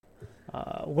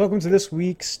Welcome to this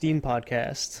week's Steam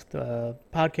Podcast, the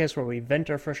podcast where we vent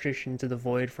our frustration into the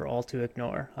void for all to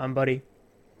ignore. I'm Buddy,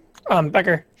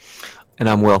 Becker. And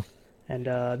I'm Will. and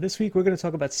this week we're going to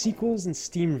talk about sequels and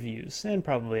Steam reviews, and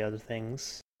probably other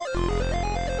things.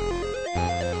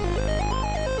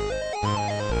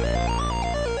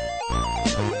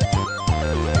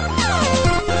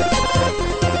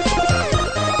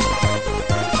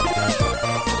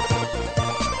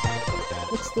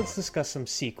 Let's discuss some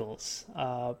sequels.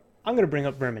 I'm going to bring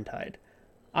up Vermintide.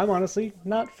 I'm honestly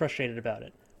not frustrated about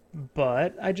it,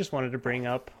 but I just wanted to bring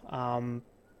up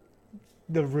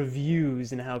the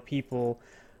reviews and how people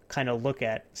kind of look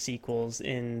at sequels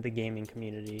in the gaming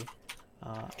community.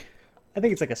 Uh, I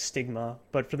think it's like a stigma,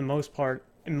 but for the most part,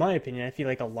 in my opinion, I feel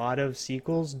like a lot of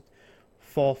sequels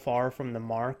fall far from the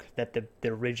mark that the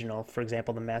original, for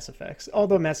example, the Mass Effects.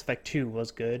 Although Mass Effect 2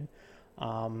 was good,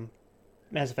 um,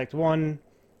 Mass Effect 1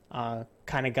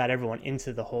 kind of got everyone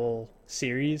into the whole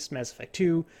series. Mass Effect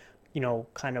 2,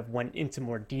 kind of went into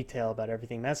more detail about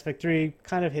everything. Mass Effect 3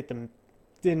 kind of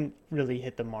didn't really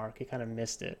hit the mark. It kind of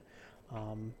missed it.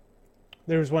 Um,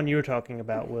 there was one you were talking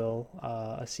about, Will,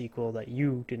 a sequel that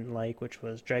you didn't like, which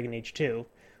was Dragon Age 2.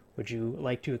 Would you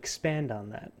like to expand on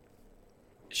that?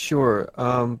 Sure.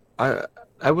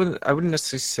 I wouldn't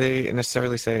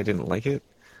necessarily say I didn't like it.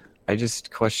 I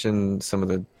just questioned some of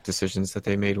the decisions that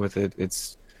they made with it.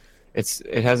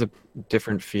 It has a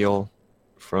different feel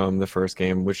from the first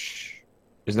game, which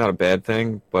is not a bad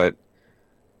thing, but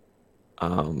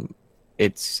um,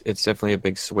 it's definitely a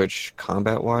big switch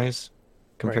combat wise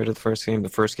Right. compared to the first game. The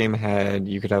first game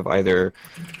you could have either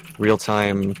real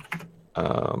time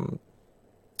um,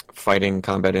 fighting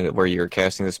combat in it where you're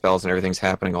casting the spells and everything's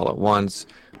happening all at once,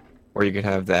 or you could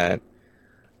have that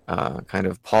kind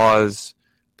of pause,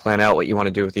 plan out what you want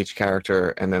to do with each character,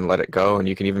 and then let it go. And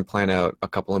you can even plan out a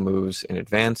couple of moves in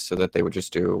advance so that they would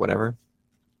just do whatever.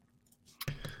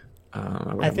 We're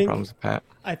I having think problems with Pat.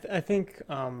 I think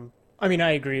I mean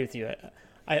I agree with you.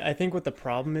 I think what the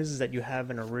problem is that you have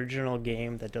an original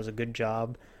game that does a good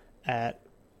job at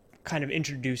kind of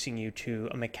introducing you to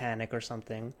a mechanic or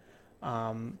something,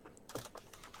 um,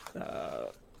 uh,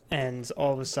 and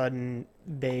all of a sudden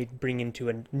they bring into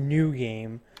a new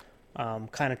game,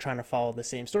 kind of trying to follow the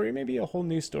same story, maybe a whole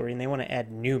new story, and they want to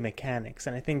add new mechanics,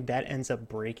 and I think that ends up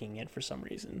breaking it for some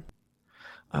reason.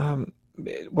 Um,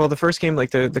 well, the first game,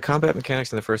 like the combat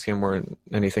mechanics in the first game weren't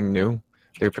anything new.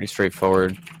 They were pretty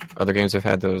straightforward. Other games have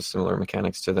had those similar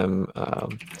mechanics to them.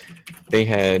 They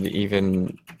had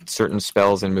even certain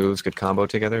spells and moves could combo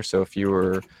together. So if you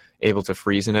were able to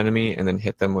freeze an enemy and then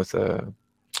hit them with a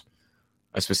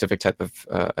specific type of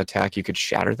attack, you could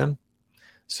shatter them.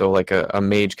 So like a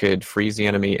mage could freeze the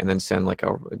enemy and then send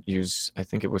I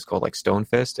think it was called like Stone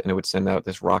Fist, and it would send out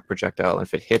this rock projectile. And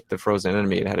if it hit the frozen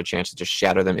enemy, it had a chance to just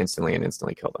shatter them instantly and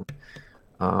instantly kill them.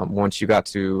 Once you got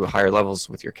to higher levels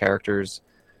with your characters,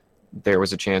 there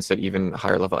was a chance that even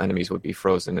higher level enemies would be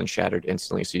frozen and shattered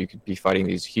instantly. So you could be fighting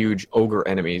these huge ogre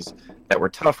enemies that were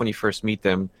tough when you first meet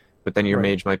them, but then your Right.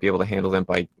 mage might be able to handle them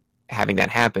by having that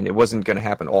happen. It wasn't going to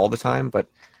happen all the time, but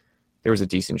there was a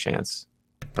decent chance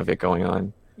of it going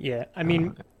on. Yeah, I Uh,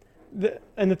 mean,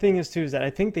 and the thing is too is that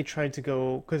I think they tried to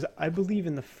go because I believe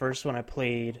in the first one I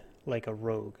played like a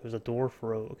rogue. It was a dwarf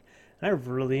rogue, and I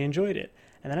really enjoyed it.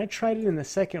 And then I tried it in the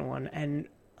second one, and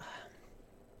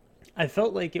I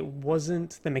felt like it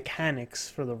wasn't the mechanics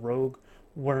for the rogue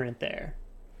weren't there,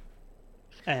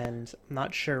 and I'm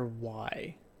not sure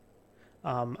why.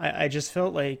 I just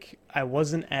felt like I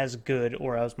wasn't as good,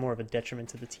 or I was more of a detriment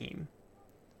to the team.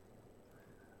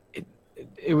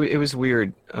 it was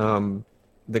weird.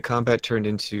 The combat turned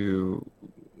into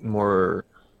more.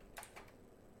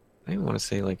 I don't want to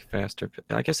say like faster.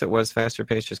 I guess it was faster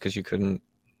paced just because you couldn't.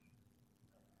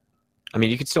 I mean,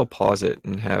 you could still pause it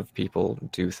and have people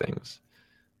do things,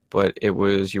 but you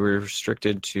were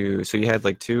restricted to. So you had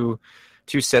like two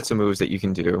sets of moves that you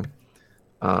can do,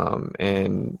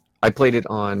 and I played it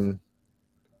on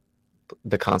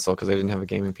the console because I didn't have a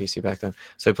gaming PC back then.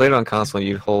 So I played it on console, and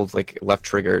you'd hold like left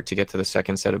trigger to get to the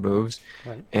second set of moves,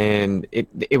 Right. and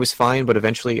it was fine. But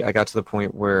eventually, I got to the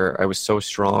point where I was so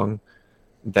strong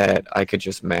that I could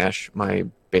just mash my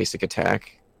basic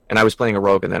attack. And I was playing a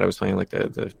rogue in that. I was playing like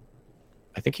the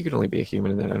I think you could only be a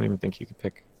human in that. I don't even think you could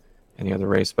pick any other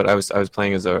race. But I was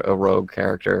playing as a rogue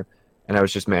character, and I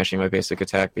was just mashing my basic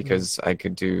attack Mhm. because I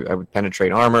would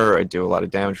penetrate armor. I'd do a lot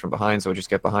of damage from behind, so I would just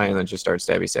get behind and then just start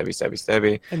stabby, stabby, stabby,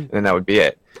 stabby, And and then that would be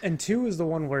it. And two is the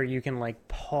one where you can like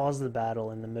pause the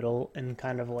battle in the middle and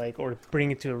kind of like, or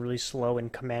bring it to a really slow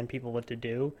and command people what to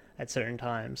do at certain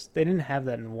times. They didn't have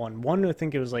that in one. One, I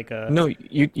think it was like a No,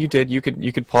 you did. You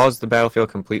could pause the battlefield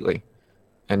completely.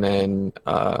 and then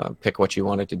pick what you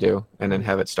wanted to do, and then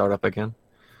have it start up again.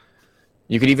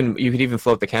 You could even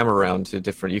float the camera around to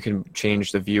different. You can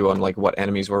change the view on like what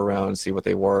enemies were around, see what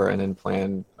they were, and then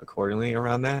plan accordingly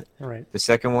around that. All right. The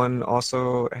second one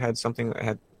also had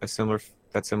a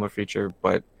similar feature,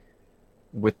 but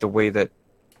with the way that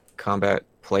combat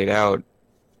played out,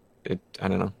 I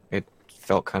don't know, it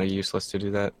felt kind of useless to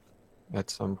do that at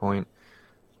some point.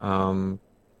 And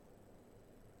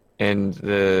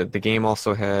the game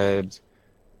also had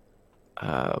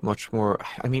much more.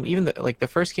 I mean, even the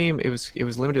first game, it was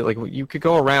limited. Like you could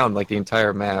go around like the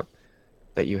entire map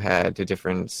that you had to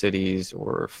different cities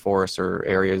or forests or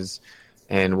areas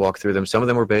and walk through them. Some of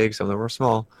them were big, some of them were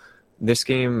small. This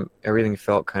game, everything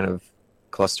felt kind of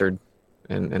clustered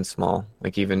and small.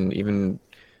 Like even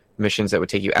missions that would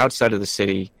take you outside of the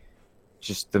city,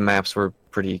 just the maps were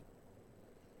pretty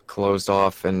closed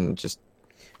off and just.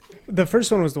 The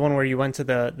first one was the one where you went to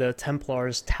the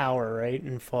Templars Tower, right,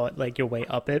 and fought like your way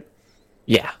up it.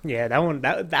 Yeah. Yeah, that one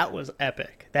that was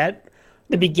epic. That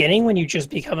The beginning when you just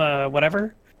become a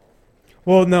whatever.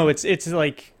 well, no, it's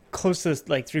like close to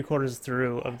like 3/4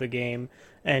 through of the game,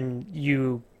 and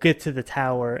you get to the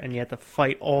tower and you have to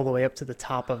fight all the way up to the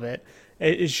top of it.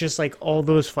 It's just like all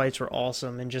those fights were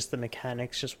awesome, and just the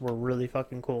mechanics just were really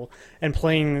fucking cool. And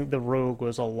playing the rogue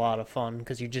was a lot of fun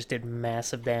because you just did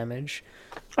massive damage.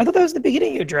 I thought that was the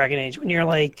beginning of Dragon Age when you're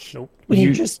like Nope. when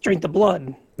you just drink the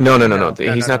blood. No. No,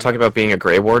 He's not talking about being a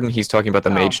Grey Warden. He's talking about the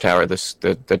Mage Tower,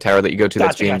 the tower that you go to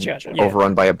that's being Gotcha.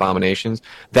 overrun by abominations.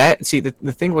 The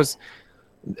thing was,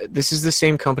 this is the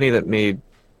same company that made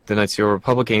the Knights of the Old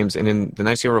Republic games, and in the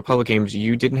Knights of the Old Republic games,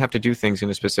 you didn't have to do things in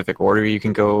a specific order. You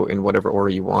can go in whatever order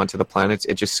you want to the planets.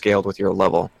 It just scaled with your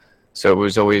level. So it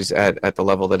was always at the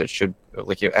level that it should,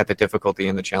 like at the difficulty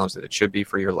and the challenge that it should be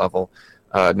for your level,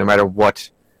 no matter what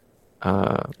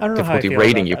difficulty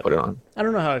rating you put it on. I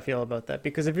don't know how I feel about that,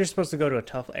 because if you're supposed to go to a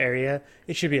tough area,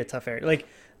 it should be a tough area. Like,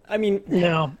 I mean,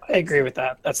 No, I agree with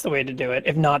that. That's the way to do it.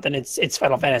 If not, then it's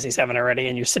Final Fantasy VII already,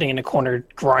 and you're sitting in a corner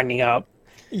grinding up.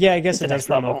 yeah, I guess it the does next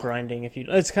promote level. grinding. If you,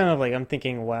 it's kind of like I'm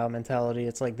thinking WoW mentality.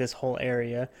 It's like this whole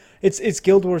area. It's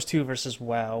Guild Wars 2 versus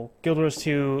WoW. Guild Wars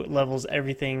 2 levels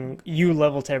everything. You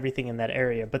level to everything in that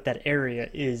area, but that area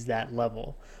is that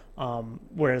level.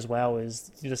 Whereas WoW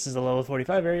is, this is a level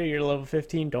 45 area. You're level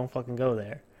 15. Don't fucking go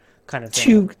there, kind of thing.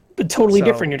 Two but totally So,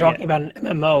 different. You're talking yeah. about an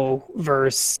MMO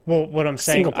versus Well, what I'm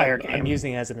saying, single player I'm game.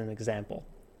 using as an example,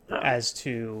 as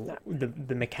to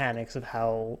the mechanics of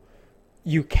how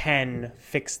you can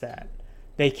fix that.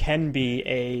 They can be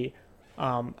a,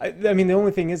 I mean, the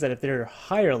only thing is that if they're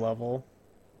higher level,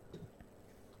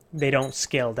 they don't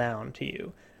scale down to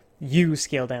you. You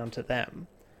scale down to them,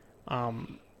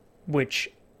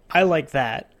 which I like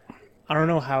that. I don't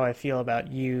know how I feel about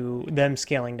them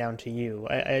scaling down to you.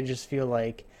 I just feel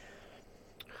like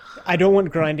I don't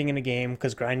want grinding in a game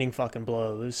because grinding fucking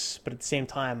blows. But at the same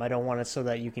time, I don't want it so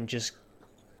that you can just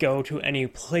go to any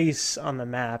place on the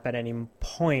map at any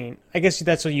point. I guess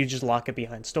that's what you just lock it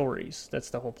behind stories. That's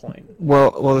the whole point.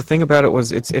 Well, the thing about it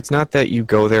was it's not that you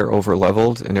go there over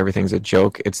leveled and everything's a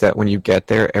joke. It's that when you get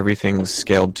there, everything's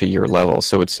scaled to your level.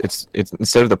 So it's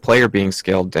instead of the player being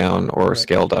scaled down or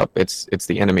scaled up, it's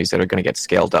the enemies that are going to get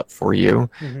scaled up for you.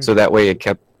 Mhm. So that way it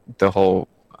kept the whole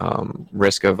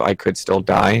risk of I could still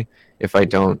die if I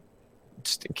don't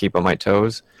keep on my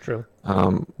toes, True.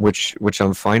 which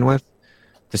I'm fine with.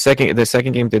 The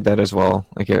second game did that as well,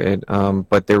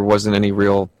 but there wasn't any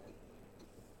real.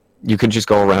 You could just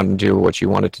go around and do what you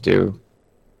wanted to do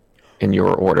in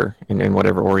your order, in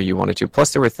whatever order you wanted to.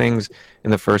 Plus, there were things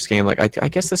in the first game, like I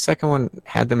guess the second one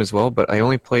had them as well, but I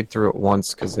only played through it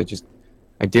once because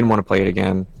I didn't want to play it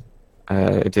again.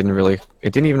 It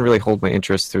didn't even really hold my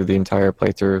interest through the entire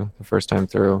playthrough the first time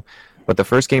through. But the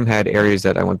first game had areas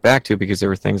that I went back to because there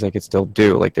were things I could still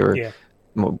do, like there were. Yeah.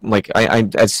 Like I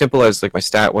as simple as like my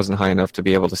stat wasn't high enough to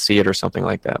be able to see it or something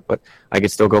like that, but I could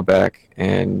still go back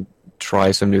and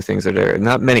try some new things that are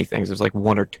not many things. There's like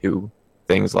one or two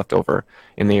things left over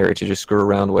in the area to just screw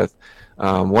around with.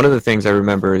 One of the things I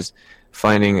remember is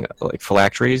finding like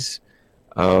phylacteries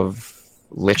of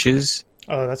liches,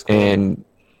 Oh, that's cool. and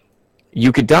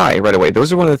you could die right away.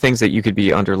 Those are one of the things that you could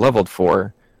be under leveled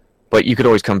for, but you could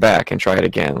always come back and try it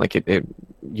again. Like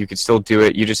you could still do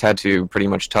it. You just had to pretty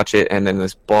much touch it, and then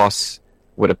this boss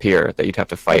would appear that you'd have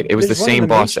to fight. It was There's the one in same the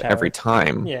boss Mage every Tower.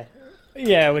 time.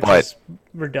 Yeah, which But- is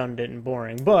redundant and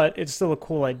boring, but it's still a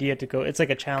cool idea to go. It's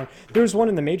like a challenge. There was one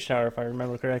in the Mage Tower, if I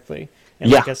remember correctly, in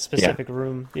like Yeah, a specific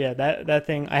room. Yeah, that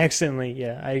thing. I accidentally.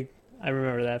 Yeah, I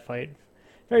remember that fight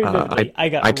Very vividly. I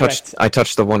got wrecked. I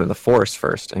touched the one in the forest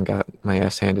first and got my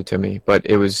ass handed to me. But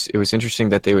it was interesting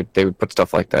that they would put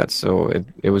stuff like that. So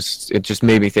it just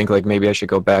made me think like maybe I should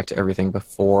go back to everything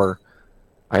before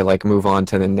I like move on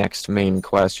to the next main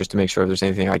quest, just to make sure if there's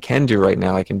anything I can do right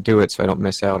now, I can do it so I don't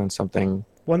miss out on something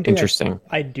One thing interesting.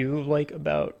 I do like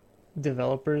about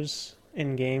developers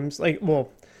in games, like, well,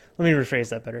 let me rephrase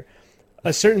that better.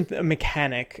 A certain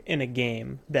mechanic in a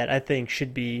game that I think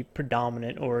should be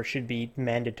predominant or should be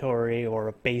mandatory or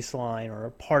a baseline or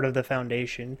a part of the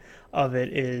foundation of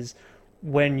it is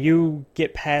when you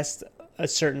get past a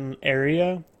certain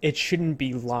area, it shouldn't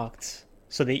be locked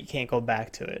so that you can't go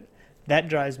back to it. That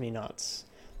drives me nuts.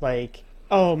 Like,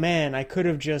 oh man, I could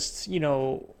have just,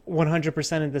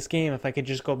 100% of this game if I could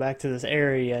just go back to this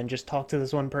area and just talk to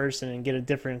this one person and get a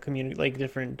different community, like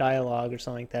different dialogue or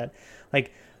something like that.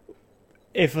 Like,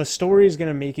 if a story is going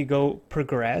to make you go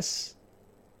progress,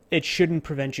 it shouldn't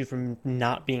prevent you from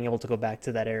not being able to go back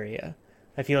to that area.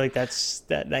 I feel like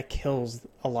that kills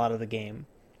a lot of the game.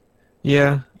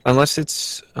 Yeah, unless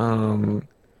it's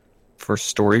for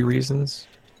story reasons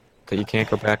that you can't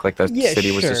go back, like the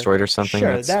city was destroyed or something.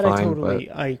 Sure, that's that fine, I totally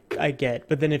I get.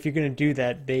 But then if you're going to do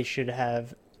that, they should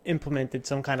have implemented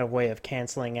some kind of way of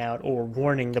canceling out or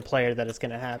warning the player that it's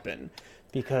going to happen,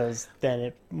 because then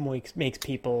it makes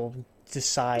people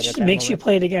decide. It makes you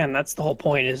play it again. That's the whole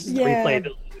point. Is replay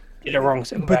the did it wrong,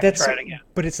 so go back and try it again.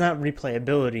 But it's not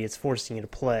replayability. It's forcing you to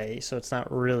play. So it's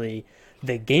not really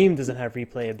the game doesn't have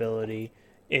replayability.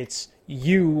 It's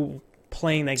you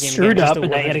playing that game screwed up, and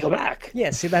now you got to go back.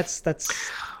 Yeah, see, that's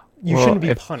you shouldn't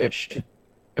be punished.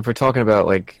 If we're talking about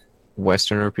like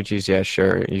Western RPGs, yeah,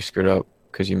 sure, you screwed up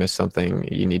because you missed something.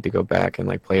 You need to go back and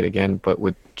like play it again. But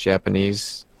with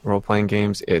Japanese role-playing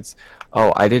games, it's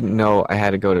I didn't know I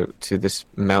had to go to this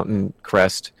mountain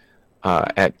crest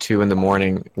at 2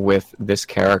 a.m. with this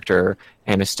character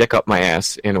and a stick up my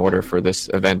ass in order for this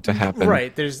event to happen.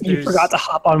 Right. You forgot to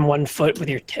hop on one foot with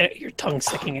your tongue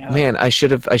sticking out. Man, I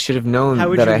should have known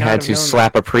that I had to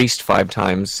slap a priest 5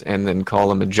 times and then call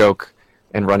him a joke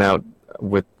and run out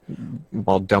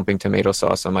while dumping tomato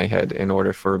sauce on my head in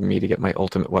order for me to get my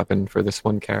ultimate weapon for this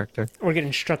one character. Or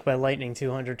getting struck by lightning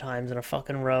 200 times in a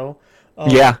fucking row. Oh,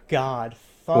 yeah. God.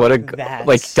 Fuck that.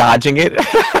 Like dodging it.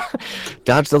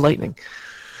 Dodge the lightning.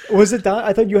 Was it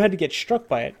I thought you had to get struck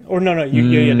by it. Or no,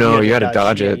 you had to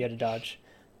dodge it. You had to dodge.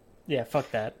 Yeah,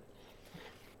 fuck that.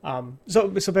 So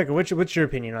Becca, what's your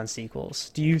opinion on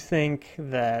sequels? Do you think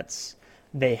that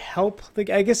they help?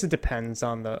 I guess it depends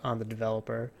on the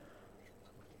developer.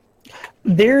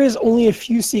 There is only a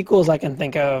few sequels I can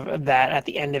think of that at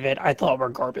the end of it I thought were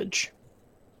garbage.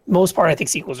 Most part, I think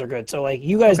sequels are good. So like,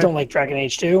 you guys don't like Dragon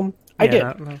Age 2? I did.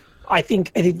 No. I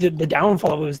think the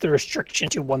downfall was the restriction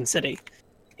to one city.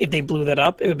 If they blew that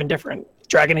up, it would have been different.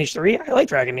 Dragon Age 3, I like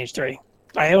Dragon Age 3.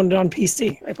 I owned it on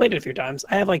PC. I played it a few times.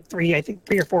 I have like 3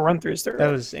 or 4 run-throughs through.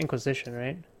 That was Inquisition,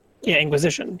 right? Yeah,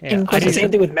 Inquisition. Yeah. I did the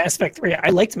same thing with Mass Effect 3. I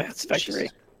liked Mass Effect 3.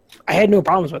 I had no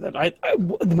problems with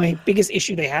it. My biggest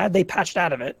issue they patched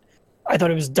out of it. I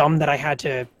thought it was dumb that I had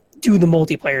to do the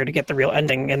multiplayer to get the real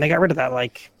ending, and they got rid of that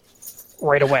like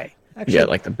right away. Actually, yeah,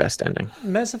 like the best ending.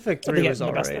 Mass Effect 3 was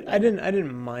alright. I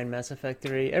didn't mind Mass Effect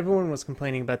 3. Everyone was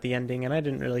complaining about the ending, and I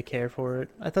didn't really care for it.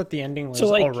 I thought the ending was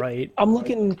alright. I'm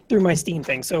looking through my Steam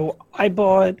thing. So I've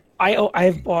bought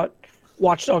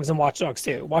Watch Dogs and Watch Dogs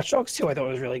 2. Watch Dogs 2 I thought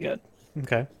was really good.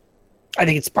 Okay. I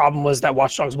think its problem was that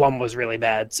Watch Dogs 1 was really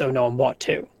bad, so no one bought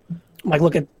 2. I'm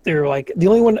like, they're like the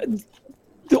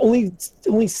only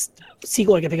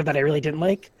sequel I can think of that I really didn't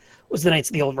like was the Knights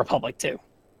of the Old Republic 2.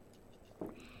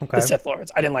 Okay. The Sith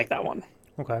Lords. I didn't like that one.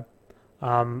 Okay.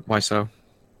 Why so?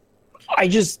 I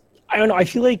don't know. I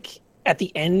feel like at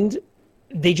the end,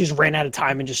 they just ran out of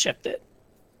time and just shipped it.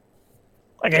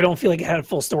 Like, I don't feel like it had a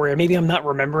full story. Or maybe I'm not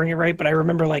remembering it right, but I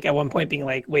remember like at one point being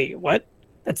like, wait, what?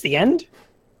 That's the end?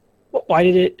 Why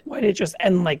did it just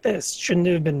end like this? Shouldn't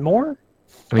it have been more?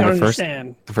 I mean, don't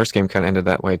understand. The first game kind of ended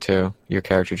that way too. Your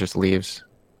character just leaves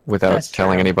without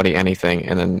telling anybody anything.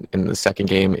 And then in the second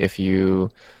game, if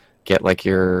you get like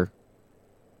your,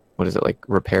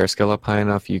 repair skill up high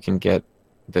enough, you can get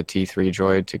the T3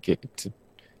 droid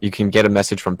you can get a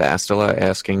message from Bastila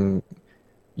asking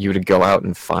you to go out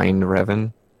and find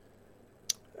Revan.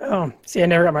 Oh, see, I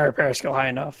never got my repair skill high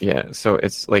enough. Yeah, so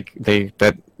it's like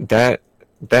that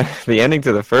the ending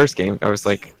to the first game, I was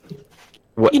like,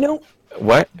 what?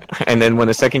 What? And then when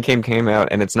the second game came out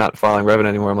and it's not following Revan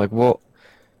anymore, I'm like, well,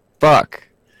 fuck.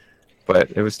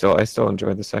 But I still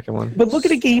enjoyed the second one. But look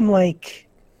at a game like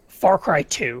Far Cry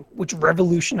 2, which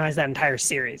revolutionized that entire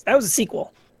series. That was a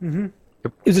sequel. Mm-hmm.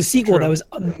 It was a sequel True. that was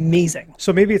amazing.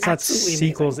 So maybe it's not Absolutely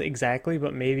sequels amazing. exactly,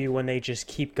 but maybe when they just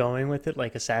keep going with it,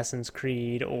 like Assassin's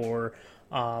Creed or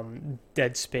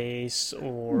Dead Space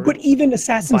or But even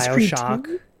Assassin's Creed Bioshock.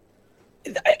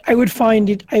 2, I would find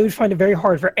it. I would find it very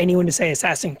hard for anyone to say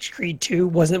Assassin's Creed 2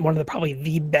 wasn't one of the probably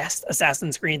the best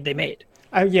Assassin's Creed they made.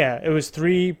 Yeah, it was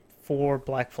 3, 4,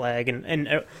 Black Flag,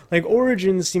 and like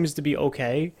Origins seems to be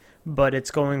okay, but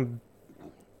it's going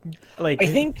like I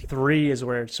think 3 is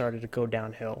where it started to go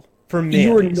downhill for me at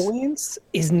your least. annoyance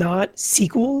is not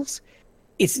sequels.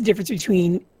 It's the difference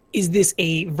between is this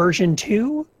a version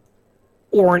 2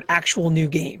 or an actual new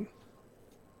game.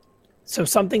 So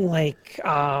something like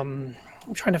I'm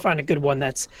trying to find a good one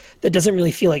that doesn't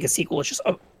really feel like a sequel. It's just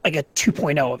like a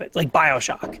 2.0 of it, like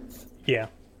BioShock. Yeah,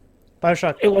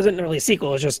 Bioshock. It wasn't really a sequel.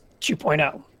 It was just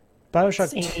 2.0.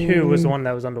 Bioshock 2 was the one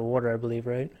that was underwater, I believe,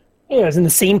 right? Yeah, it was in the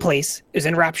same place. It was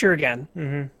in Rapture again.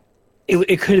 Mm-hmm.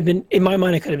 It could have been, in my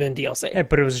mind, it could have been DLC. Yeah,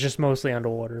 but it was just mostly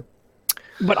underwater.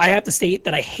 But I have to state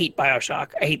that I hate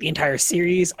BioShock. I hate the entire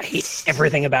series. I hate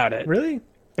everything about it. Really?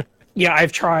 Yeah,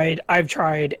 I've tried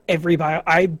every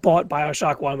I bought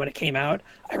BioShock 1 when it came out.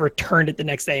 I returned it the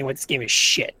next day and went, this game is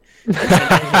shit. And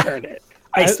I returned it.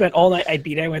 I spent all night, I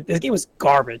beat it, I went, this game was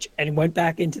garbage. And went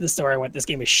back into the store, I went, this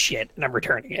game is shit, and I'm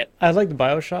returning it. I liked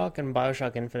Bioshock and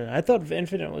Bioshock Infinite. I thought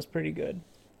Infinite was pretty good.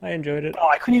 I enjoyed it. Oh,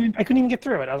 I couldn't even get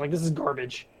through it. I was like, this is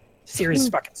garbage. Series is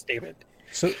fucking stupid.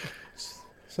 So,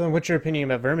 so what's your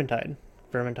opinion about Vermintide?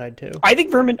 Vermintide 2? I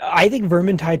think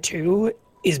Vermintide 2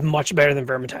 is much better than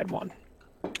Vermintide 1.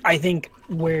 I think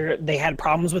where they had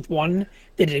problems with 1,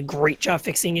 they did a great job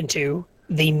fixing in 2.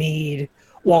 They made,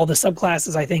 while the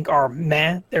subclasses I think are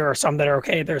meh, there are some that are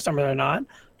okay, there are some that are not.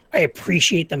 I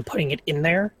appreciate them putting it in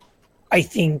there. I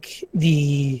think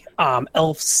the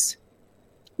elves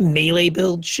melee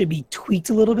build should be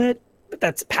tweaked a little bit, but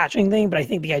that's a patching thing. But I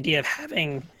think the idea of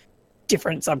having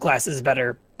different subclasses is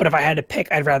better. But if I had to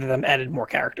pick, I'd rather them added more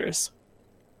characters.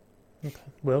 Okay.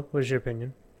 Will, what's your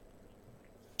opinion?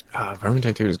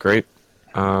 Vermintide 2 is great.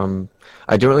 I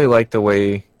don't really like the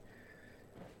way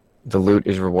the loot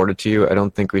is rewarded to you. I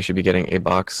don't think we should be getting a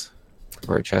box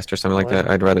or a chest or something like that.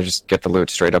 I'd rather just get the loot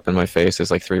straight up in my face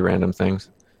as like 3 random things.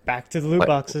 Back to the loot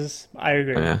boxes. I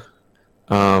agree. Yeah.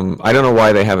 I don't know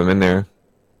why they have them in there.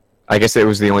 I guess it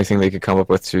was the only thing they could come up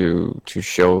with to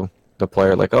show the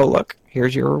player, like, oh look,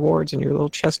 here's your rewards and your little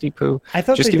chesty poo. I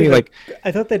thought just they give me did like.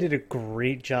 I thought they did a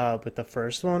great job with the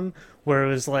first one, where it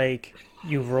was like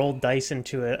you rolled dice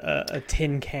into a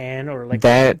tin can or like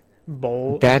That a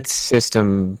bowl. that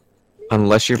system,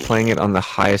 unless you're playing it on the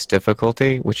highest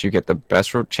difficulty, which you get the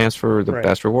best chance for the Right.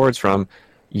 best rewards from,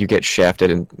 you get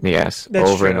shafted in the ass That's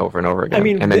over and true. over and over again. I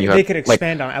mean, and then you have, they could like,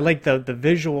 expand on it. I like the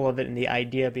visual of it and the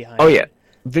idea behind oh it. yeah,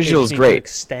 They visual's just need to great,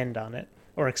 extend on it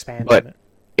or expand but on it.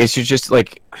 it should just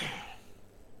like.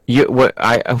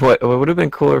 What would have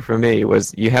been cooler for me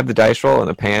was you have the dice roll in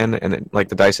the pan and then, like,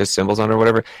 the dice has symbols on it or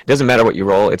whatever. It doesn't matter what you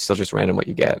roll; it's still just random what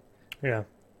you get. Yeah.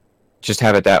 Just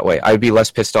have it that way. I'd be less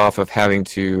pissed off of having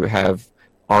to have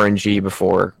RNG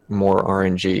before more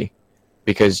RNG,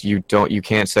 because you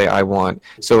can't say I want.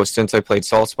 So since I played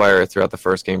Saltspire throughout the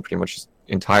first game pretty much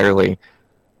entirely,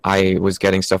 I was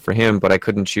getting stuff for him, but I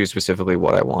couldn't choose specifically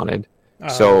what I wanted.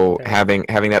 So Okay.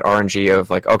 having that RNG of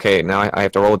like, okay, now I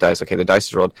have to roll a dice. Okay, the dice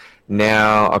is rolled.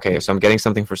 Now, okay, so I'm getting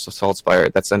something for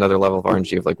Saltspire. That's another level of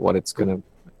RNG of like what it's gonna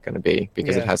be,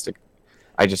 because it Yeah. has to.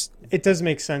 I just It does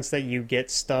make sense that you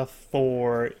get stuff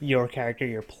for your character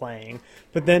you're playing,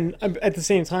 but then at the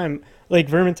same time, like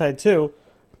Vermintide 2,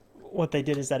 what they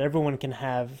did is that everyone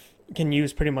can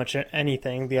use pretty much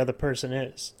anything the other person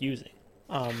is using,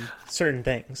 certain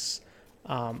things,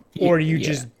 or you yeah.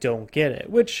 just don't get it,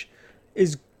 which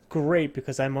is great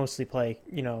because I mostly play,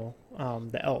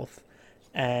 the elf,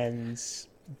 and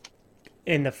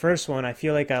in the first one, I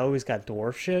feel like I always got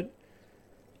dwarf shit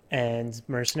and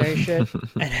mercenary shit,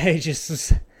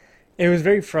 and it was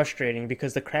very frustrating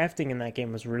because the crafting in that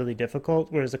game was really difficult,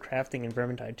 whereas the crafting in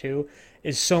Vermintide 2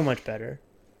 is so much better.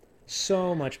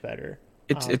 So much better.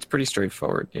 it's pretty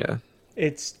straightforward. Yeah.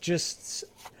 It's just,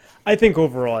 I think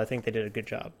overall, I think they did a good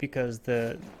job because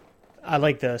I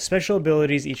like the special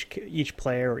abilities each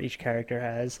player or each character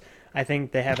has. I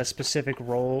think they have a specific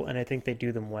role, and I think they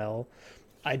do them well.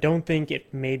 I don't think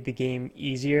it made the game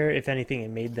easier. If anything, it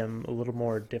made them a little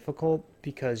more difficult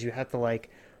because you have to like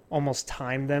almost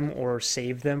time them or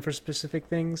save them for specific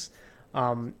things.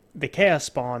 The Chaos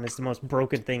Spawn is the most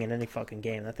broken thing in any fucking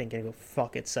game. That thing can go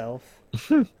fuck itself.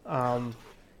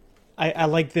 I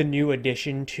like the new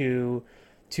addition to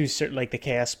certain, like the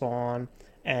Chaos Spawn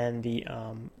and the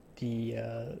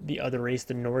other race,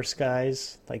 the Norse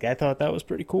guys. Like I thought that was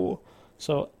pretty cool.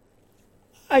 So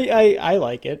I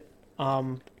like it.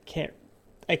 Can't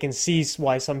I can see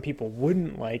why some people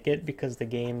wouldn't like it because the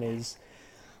game is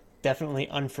definitely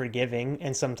unforgiving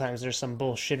and sometimes there's some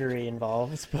bullshittery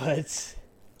involved. But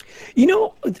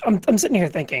I'm sitting here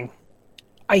thinking,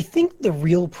 I think the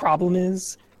real problem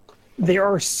is there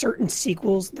are certain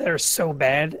sequels that are so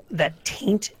bad that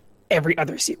taint every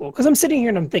other sequel. Because I'm sitting here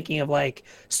and I'm thinking of like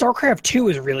StarCraft 2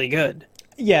 is really good.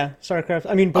 Yeah, StarCraft.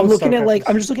 I mean, both I'm looking StarCraft at like is-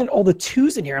 I'm just looking at all the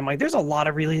twos in here. I'm like, there's a lot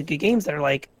of really good games that are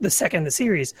like the second in the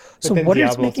series. So then what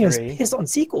is Diablo making 3. us pissed on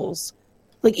sequels?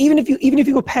 Like even if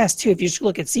you go past two, if you just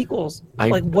look at sequels,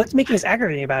 like what's making us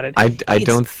aggravating about it? I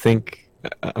don't think.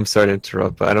 I'm sorry to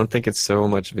interrupt, but I don't think it's so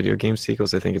much video game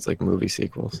sequels. I think it's like movie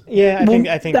sequels. Yeah, I think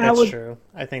that that's true.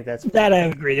 I think that's That I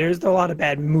agree. There's a lot of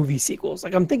bad movie sequels.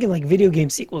 Like I'm thinking like video game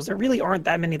sequels. There really aren't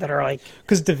that many that are like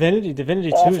because Divinity 2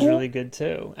 is awful? really good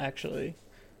too, actually.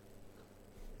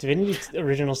 Divinity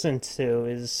Original Sin 2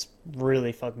 is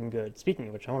really fucking good. Speaking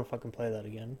of which, I want to fucking play that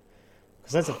again.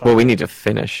 Because that's a fun Well, we need to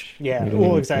finish. Yeah, We need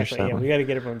well, to exactly. finish that Yeah, one. we got to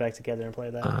get everyone back together and play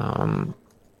that. that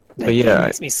But yeah,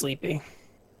 makes me sleepy.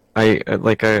 I'm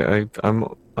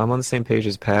on the same page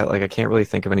as Pat. Like I can't really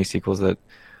think of any sequels that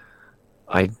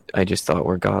I just thought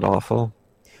were god awful.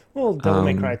 Well, Devil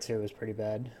May Cry 2 is pretty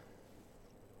bad.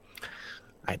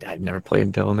 I've never played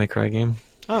a Devil May Cry game.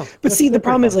 Oh, But see, the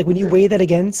problem is like when you weigh that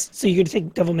against, so you're gonna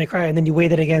take Devil May Cry and then you weigh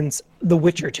that against The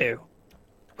Witcher 2.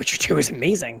 Witcher 2 is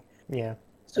amazing. Yeah.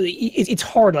 So it's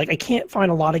hard. Like I can't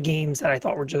find a lot of games that I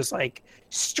thought were just like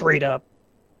straight up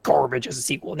garbage as a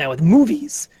sequel. Now with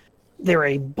movies, there are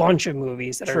a bunch of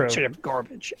movies that True. are straight up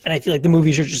garbage, and I feel like the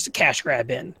movies are just a cash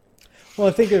grab in. Well,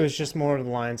 I think it was just more of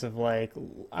the lines of like,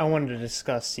 I wanted to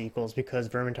discuss sequels because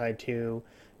Vermintide 2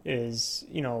 is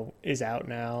out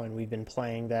now and we've been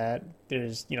playing that.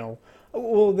 There's,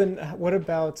 well then what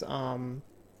about,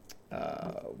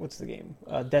 what's the game?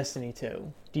 Destiny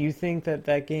 2. Do you think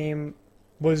that game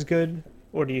was good?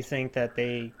 Or do you think that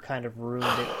they kind of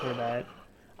ruined it for that?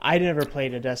 I never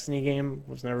played a Destiny game,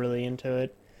 was never really into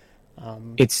it.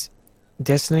 It's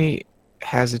Destiny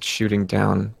has its shooting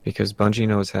down because Bungie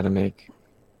knows how to make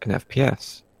an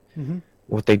FPS. Mm-hmm.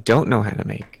 What they don't know how to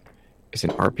make is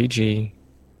an RPG,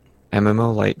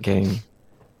 MMO light game,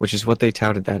 which is what they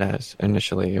touted that as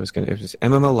initially. It was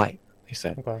MMO light. They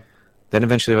said. Okay. Then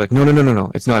eventually they're like, no,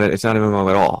 it's not MMO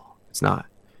at all. It's not.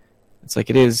 It's like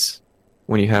it is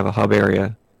when you have a hub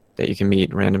area that you can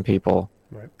meet random people.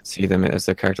 Right. See them as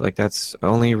their character. Like that's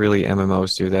only really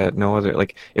MMOs do that. No other,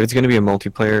 like if it's going to be a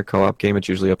multiplayer co-op game, it's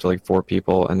usually up to like 4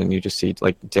 people, and then you just see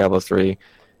like Diablo 3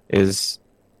 is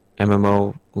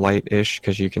MMO light-ish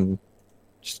because you can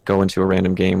just go into a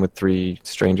random game with 3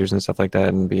 strangers and stuff like that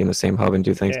and be in the same hub and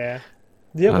do things. Yeah.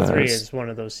 Diablo 3 is one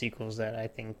of those sequels that I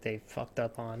think they fucked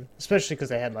up on, especially because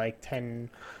they had like 10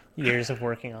 years of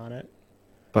working on it.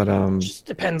 But Just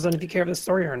depends on if you care for the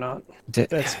story or not.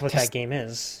 That's what that game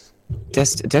is.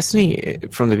 Destiny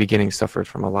from the beginning suffered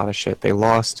from a lot of shit. They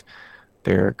lost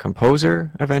their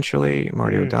composer eventually,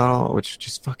 Marty O'Donnell, which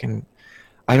just fucking,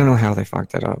 I don't know how they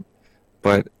fucked that up.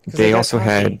 But they also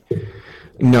had,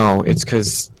 no, it's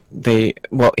because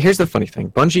well, here's the funny thing.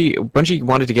 Bungie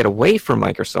wanted to get away from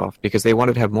Microsoft because they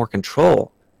wanted to have more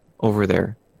control over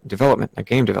their development, their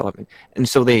game development. And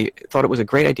so they thought it was a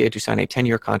great idea to sign a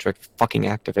 10-year contract with fucking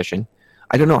Activision.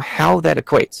 I don't know how that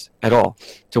equates at all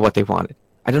to what they wanted.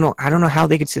 I don't know how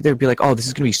they could sit there and be like, "Oh, this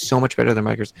is going to be so much better than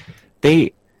Microsoft."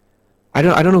 I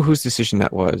don't know whose decision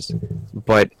that was,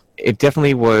 but it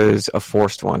definitely was a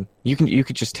forced one. You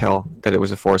could just tell that it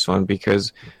was a forced one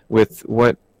because with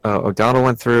what O'Donnell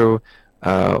went through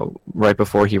right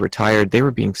before he retired, they were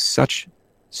being such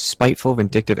spiteful,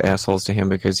 vindictive assholes to him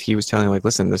because he was telling them, like,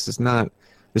 "Listen, this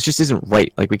just isn't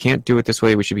right. Like, we can't do it this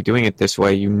way. We should be doing it this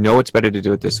way. You know it's better to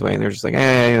do it this way." And they're just like,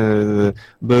 and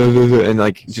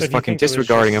like just fucking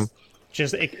disregarding him.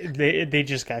 Just they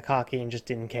just got cocky and just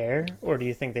didn't care, or do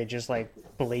you think they just like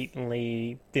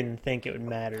blatantly didn't think it would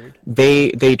matter?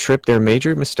 They tripped. Their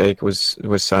major mistake was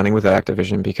signing with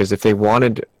Activision because if they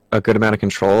wanted a good amount of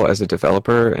control as a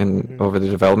developer and over the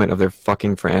development of their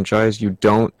fucking franchise, you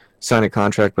don't sign a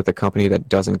contract with a company that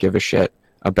doesn't give a shit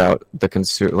about the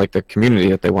the community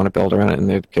that they want to build around it and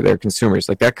their consumers.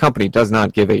 Like that company does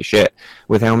not give a shit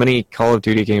with how many Call of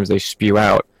Duty games they spew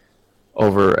out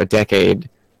over a decade.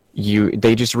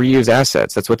 They just reuse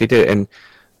assets. That's what they did. And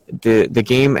the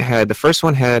game had, the first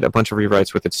one had a bunch of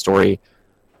rewrites with its story.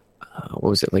 What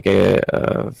was it, like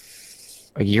a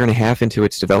year and a half into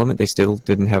its development, they still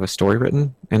didn't have a story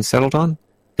written and settled on.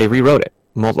 They rewrote it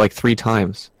like 3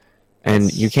 times.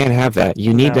 And you can't have that.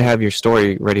 You need to have your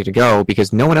story ready to go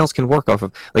because no one else can work off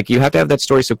of. Like, you have to have that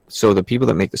story so the people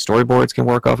that make the storyboards can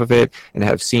work off of it and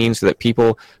have scenes so that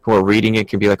people who are reading it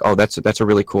can be like, oh, that's a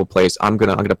really cool place. I'm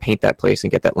gonna paint that place and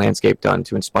get that landscape done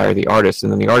to inspire the artist,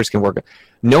 and then the artist can work.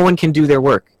 No one can do their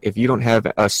work if you don't have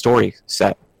a story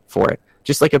set for it.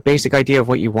 Just like a basic idea of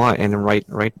what you want, and then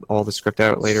write all the script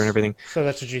out later and everything. So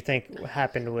that's what you think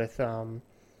happened with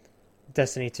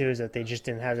Destiny 2, is that they just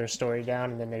didn't have their story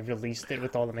down, and then they released it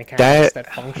with all the mechanics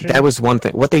that function? That was one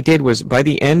thing. What they did was, by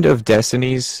the end of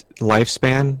Destiny's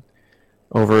lifespan,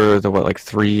 over the,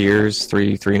 3 years,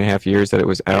 three and a half years that it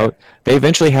was out, they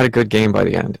eventually had a good game by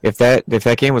the end. If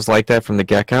that game was like that from the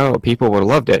get-go, people would have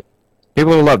loved it.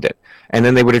 People would have loved it. And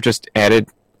then they would have just added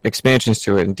expansions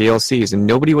to it and DLCs, and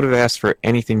nobody would have asked for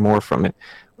anything more from it.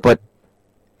 But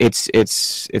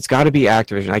it's got to be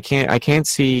Activision. I can't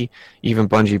see even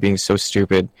Bungie being so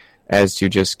stupid as to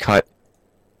just cut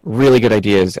really good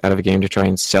ideas out of a game to try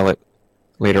and sell it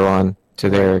later on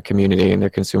to their community and their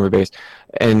consumer base.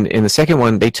 And in the second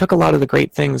one, they took a lot of the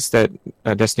great things that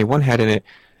Destiny 1 had in it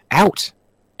out,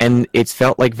 and it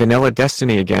felt like vanilla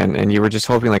Destiny again. And you were just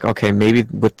hoping, like, okay, maybe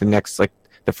with the next, like,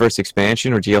 the first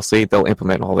expansion or DLC, they'll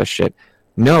implement all this shit.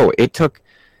 No, it took...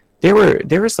 There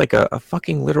was like a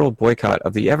fucking literal boycott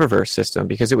of the Eververse system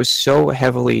because it was so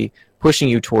heavily pushing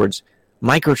you towards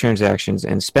microtransactions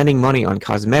and spending money on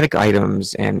cosmetic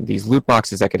items and these loot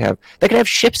boxes that could have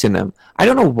ships in them. I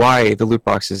don't know why the loot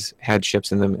boxes had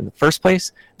ships in them in the first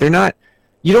place. They're not.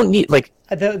 You don't need, like,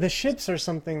 the ships or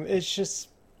something. It's just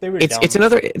they were. It's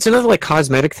another like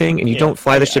cosmetic thing, and you don't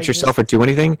fly the ships yourself or do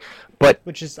anything. But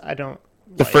which is I don't.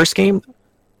 The first game,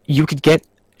 you could get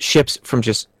ships from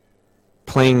just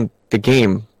playing the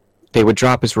game. They would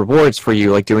drop as rewards for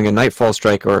you, like doing a Nightfall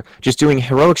strike or just doing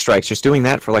heroic strikes, just doing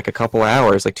that for like a couple of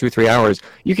hours, like 2-3 hours.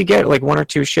 You could get like 1 or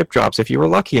 2 ship drops if you were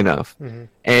lucky enough. Mm-hmm.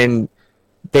 And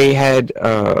they had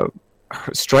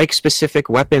strike-specific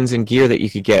weapons and gear that you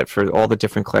could get for all the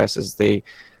different classes. They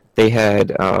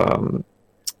had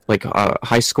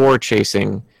high score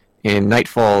chasing in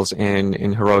Nightfalls and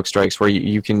in heroic strikes, where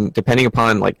you can, depending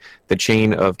upon like the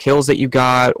chain of kills that you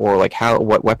got, or like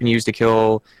what weapon you used to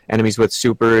kill enemies with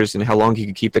supers, and how long you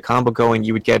could keep the combo going,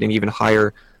 you would get an even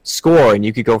higher score, and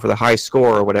you could go for the high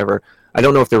score or whatever. I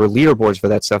don't know if there were leaderboards for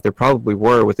that stuff. There probably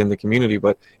were within the community,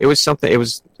 but it was something. It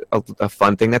was a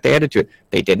fun thing that they added to it.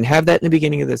 They didn't have that in the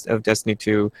beginning of Destiny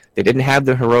 2. They didn't have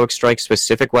the heroic strike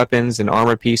specific weapons and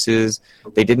armor pieces.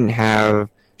 They didn't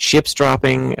have ships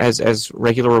dropping as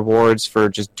regular rewards for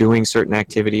just doing certain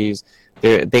activities.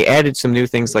 They added some new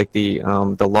things like the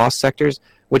lost sectors,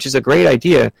 which is a great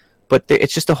idea, but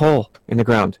it's just a hole in the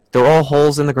ground. They're all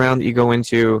holes in the ground that you go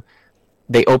into.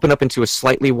 They open up into a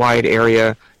slightly wide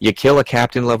area. You kill a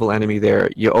captain level enemy there.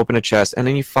 You open a chest, and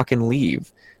then you fucking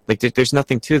leave. Like, there's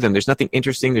nothing to them. There's nothing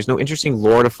interesting. There's no interesting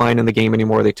lore to find in the game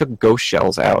anymore. They took ghost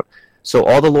shells out, so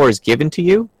all the lore is given to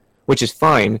you, which is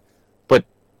fine.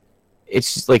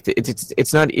 It's just like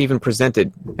it's not even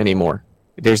presented anymore.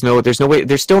 There's no way.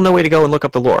 There's still no way to go and look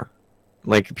up the lore.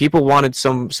 Like, people wanted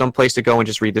some place to go and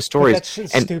just read the stories. But that's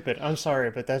just stupid. I'm sorry,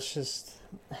 but that's just.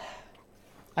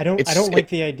 I don't like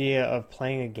the idea of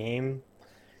playing a game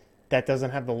that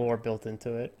doesn't have the lore built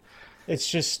into it. It's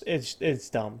just it's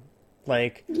dumb.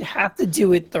 Like, you have to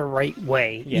do it the right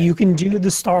way. Yeah. You can do the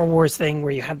Star Wars thing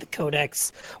where you have the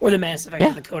codex, or the Mass Effect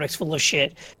have the codex full of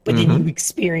shit, but then you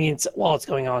experience while it's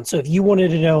going on. So if you wanted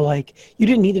to know, like, you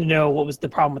didn't need to know what was the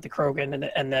problem with the Krogan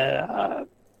and the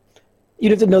you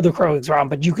didn't have to know the Krogan's wrong,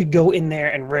 but you could go in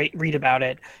there and read about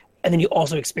it, and then you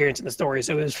also experience in the story.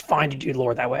 So it was fine to do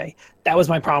lore that way. That was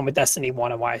my problem with Destiny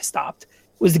 1 and why I stopped.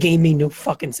 Was the game made no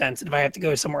fucking sense, and if I have to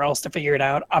go somewhere else to figure it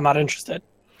out, I'm not interested.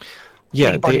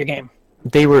 Yeah, part of your game.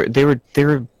 They were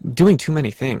doing too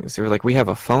many things. They were like, we have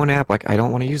a phone app. Like, I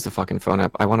don't want to use the fucking phone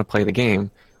app. I want to play the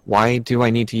game. Why do I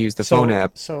need to use the phone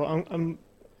app? So I'm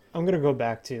gonna go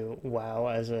back to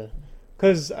WoW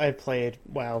because I played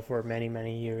WoW for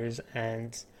many years,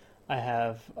 and I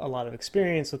have a lot of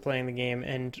experience with playing the game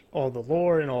and all the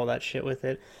lore and all that shit with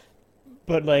it.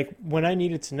 But like, when I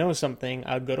needed to know something,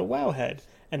 I would go to Wowhead,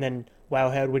 and then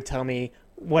Wowhead would tell me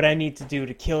what I need to do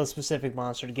to kill a specific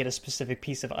monster, to get a specific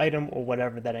piece of item or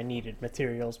whatever that I needed,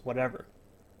 materials, whatever.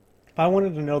 If I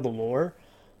wanted to know the lore,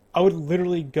 I would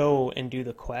literally go and do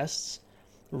the quests,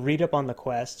 read up on the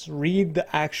quests, read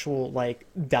the actual like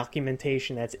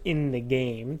documentation that's in the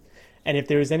game, and if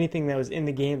there was anything that was in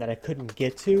the game that I couldn't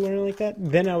get to or anything like that,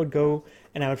 then I would go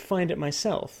and I would find it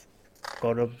myself.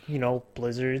 Go to,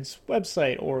 Blizzard's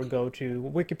website, or go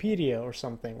to Wikipedia or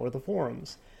something, or the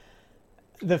forums.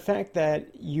 the fact that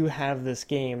you have this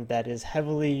game that is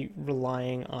heavily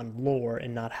relying on lore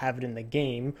and not have it in the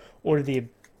game, or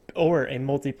a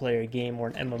multiplayer game or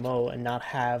an MMO and not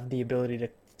have the ability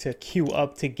to queue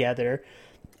up together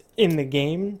in the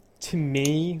game, to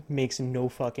me makes no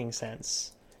fucking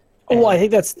sense. Well, I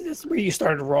think that's where you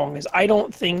started wrong. Is I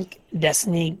don't think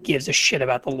Destiny gives a shit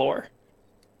about the lore.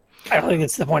 I don't think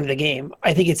that's the point of the game.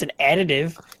 I think it's an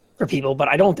additive for people, but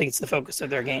I don't think it's the focus of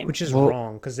their game. Which is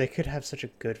wrong, because they could have such a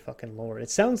good fucking lore. It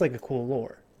sounds like a cool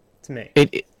lore to me.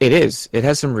 It is. It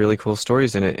has some really cool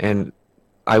stories in it, and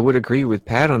I would agree with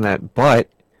Pat on that, but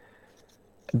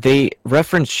they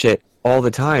reference shit all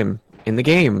the time in the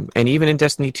game, and even in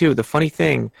Destiny 2. The funny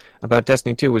thing about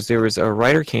Destiny 2 was there was a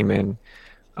writer came in,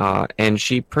 and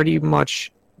she pretty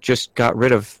much just got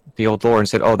rid of the old lore and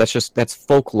said, "Oh, that's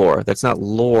folklore. That's not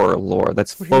lore.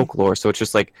 That's folklore." So it's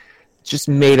just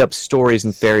made up stories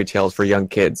and fairy tales for young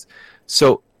kids.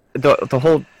 So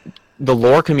the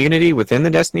lore community within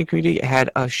the Destiny community had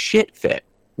a shit fit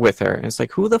with her, and it's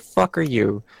like, who the fuck are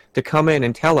you to come in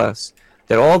and tell us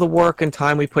that all the work and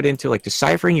time we put into like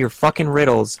deciphering your fucking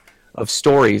riddles of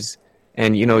stories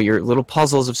and your little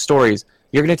puzzles of stories,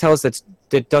 you're going to tell us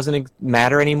that doesn't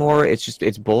matter anymore?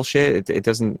 It's bullshit. It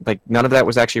doesn't, like, none of that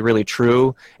was actually really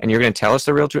true, and you're going to tell us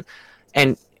the real truth.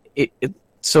 And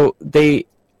so they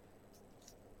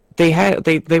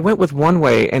went with one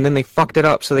way, and then they fucked it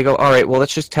up. So they go, all right, well,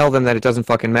 let's just tell them that it doesn't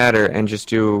fucking matter and just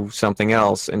do something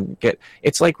else and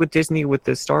it's like with Disney with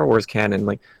the Star Wars canon,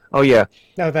 like, oh yeah,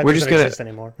 no, that doesn't exist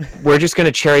anymore. We're just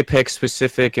gonna cherry pick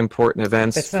specific important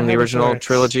events from the original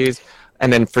trilogies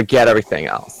and then forget everything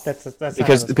else. That's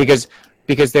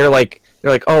because they're like,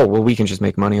 oh well, we can just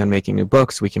make money on making new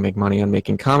books, we can make money on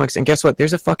making comics, and guess what?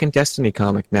 There's a fucking Destiny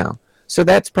comic now. So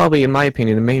that's probably, in my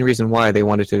opinion, the main reason why they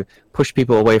wanted to push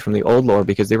people away from the old lore,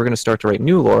 because they were going to start to write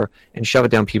new lore and shove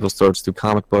it down people's throats through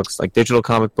comic books, like digital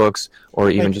comic books, or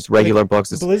even just regular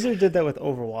books. Blizzard did that with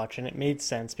Overwatch, and it made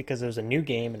sense because it was a new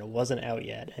game and it wasn't out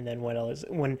yet. And then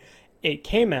when it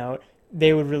came out,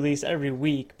 they would release every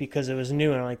week because it was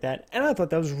new and like that. And I thought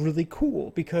that was really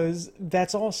cool because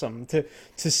that's awesome. To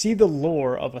see the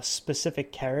lore of a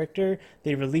specific character,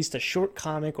 they released a short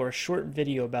comic or a short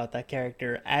video about that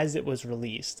character as it was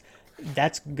released.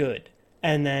 That's good.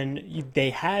 And then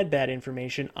they had that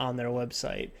information on their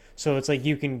website. So it's like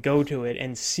you can go to it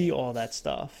and see all that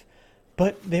stuff.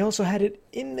 But they also had it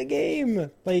in the game.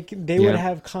 Like, they would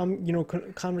have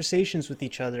conversations with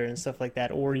each other and stuff like that.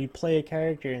 Or you play a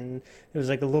character and it was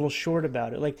like a little short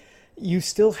about it. Like, you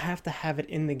still have to have it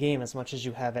in the game as much as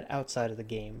you have it outside of the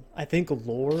game. I think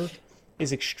lore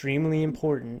is extremely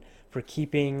important for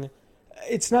keeping...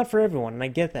 It's not for everyone, and I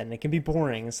get that, and it can be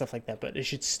boring and stuff like that, but it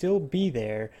should still be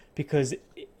there because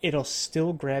it'll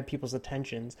still grab people's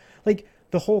attentions. Like,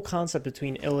 the whole concept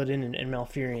between Illidan and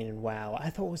Malfurion and WoW, I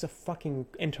thought was and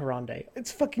Tyrande. It's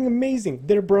fucking amazing.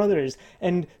 They're brothers,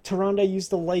 and Tyrande used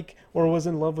to like or was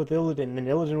in love with Illidan, and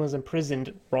Illidan was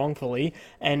imprisoned wrongfully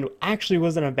and actually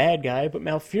wasn't a bad guy, but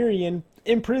Malfurion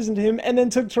imprisoned him and then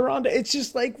took Tyrande. It's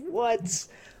just like, what?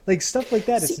 Like, stuff like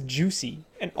that, it's juicy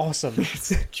and awesome.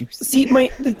 See,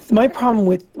 my problem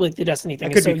with like the Destiny thing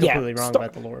I could be completely wrong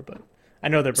about the lore, but I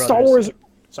know they're brothers.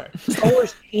 Star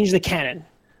Wars changed the canon.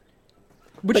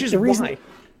 Which is the reason,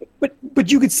 why.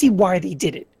 But you could see why they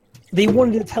did it. They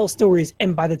wanted to tell stories,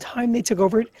 and by the time they took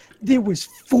over it, there was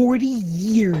 40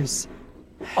 years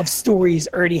of stories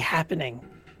already happening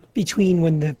between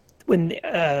when the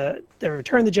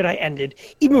Return of the Jedi ended.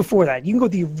 Even before that, you can go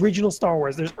to the original Star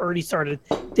Wars. There's already started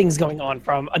things going on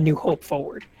from A New Hope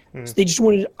forward. So they just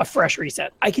wanted a fresh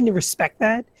reset. I can respect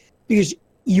that because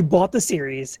you bought the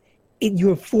series. You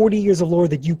have 40 years of lore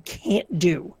that you can't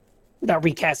do without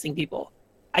recasting people.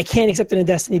 I can't accept it in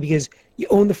Destiny because you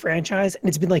own the franchise and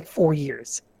it's been like 4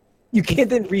 years. You can't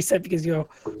then reset because you go,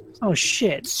 oh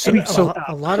shit. So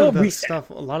a lot of the stuff,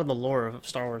 a lot of the lore of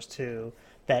Star Wars 2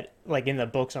 that, like, in the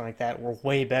books and like that, were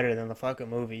way better than the fucking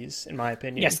movies, in my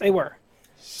opinion. Yes, they were.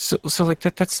 So like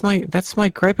that's my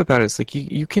gripe about it. It's like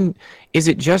you can, is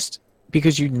it just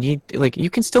because you need, like, you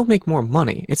can still make more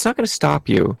money. It's not going to stop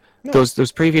you,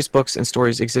 those previous books and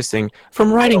stories existing,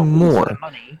 from writing more.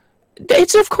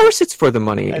 Of course it's for the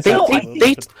money.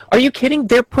 Are you kidding?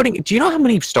 They're putting. Do you know how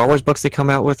many Star Wars books they come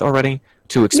out with already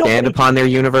to expand upon their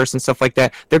universe and stuff like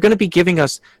that? They're going to be giving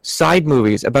us side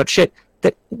movies about shit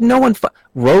that no one.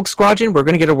 Rogue Squadron. We're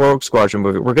going to get a Rogue Squadron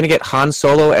movie. We're going to get Han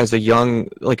Solo as a young.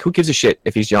 Like, who gives a shit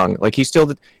if he's young? Like, he's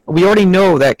still. We already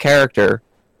know that character.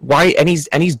 Why? And he's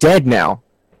dead now.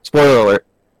 Spoiler alert.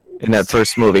 In that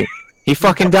first movie, he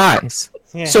fucking dies.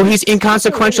 Yeah. So he's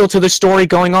inconsequential to the story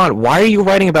going on. Why are you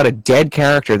writing about a dead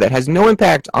character that has no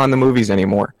impact on the movies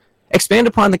anymore? expand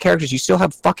upon the characters you still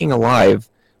have fucking alive,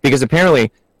 because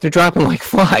apparently they're dropping like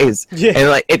flies. Yeah. And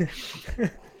like it.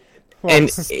 Well, And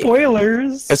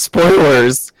Spoilers.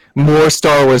 spoilers, more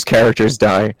Star Wars characters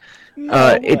die.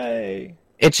 no way.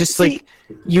 It's just like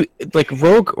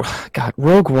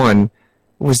Rogue One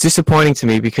was disappointing to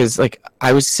me because like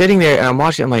I was sitting there and I'm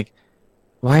watching. I'm like,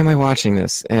 why am I watching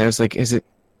this? And I was like,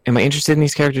 am I interested in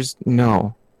these characters?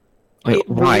 No. Like,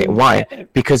 why?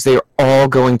 Because they're all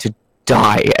going to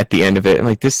die at the end of it. And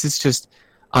like, this is just,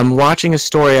 I'm watching a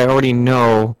story I already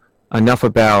know enough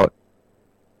about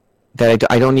that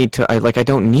I don't need to. I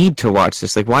don't need to watch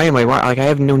this. Like, why am I like? I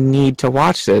have no need to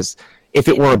watch this. If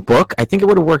it were a book, I think it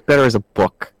would have worked better as a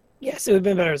book. Yes, it would have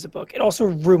been better as a book. It also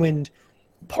ruined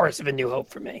parts of A New Hope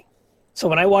for me. So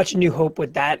when I watch A New Hope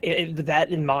with that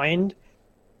in mind,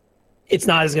 it's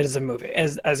not as good as a movie,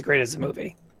 as great as a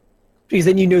movie. Because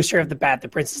then you know straight off the bat that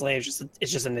Princess Leia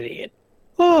is just an idiot.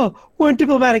 Oh, one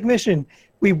diplomatic mission.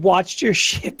 We watched your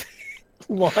ship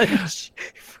launch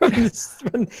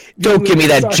from Don't give me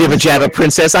that jibba jabba,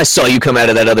 princess. I saw you come out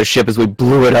of that other ship as we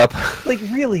blew it up. Like,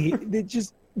 really, it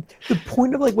just the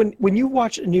point of like when you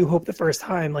watch A New Hope the first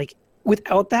time, like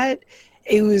without that,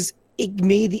 it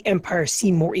made the Empire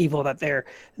seem more evil. That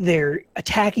they're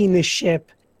attacking this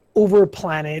ship over a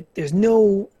planet. There's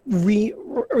no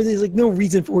there's like no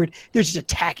reason for it. They're just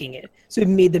attacking it. So it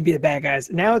made them be the bad guys.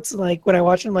 Now it's like when I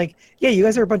watch them, like, yeah, you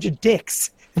guys are a bunch of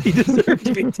dicks. You deserve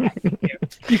to be attacking you.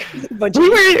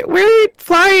 We're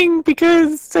flying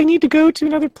because I need to go to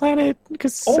another planet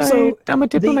because I'm a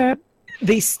diplomat.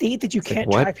 They state that you can't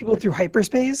track people through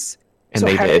hyperspace. And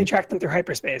so how do did. they track them through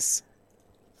hyperspace?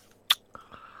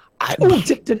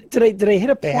 Did I hit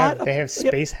a plot? They have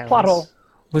space hounds. Plot hole.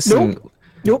 Listen.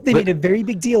 Nope. They made a very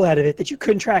big deal out of it that you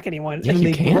couldn't track anyone, Yeah, and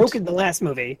you they can't. broke it in the last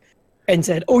movie, and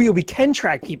said, "Oh, we can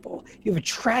track people. You have a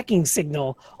tracking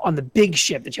signal on the big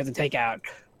ship that you have to take out."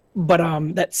 But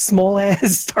that small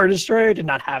ass Star Destroyer did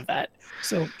not have that.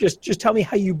 So just tell me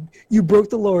how you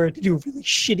broke the lore to do a really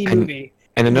shitty movie.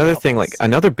 And another thing, like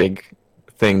another big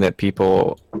thing that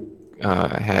people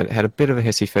had a bit of a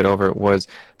hissy fit over was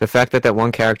the fact that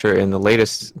one character in the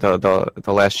latest the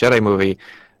Last Jedi movie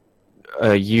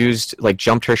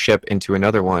jumped her ship into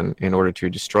another one in order to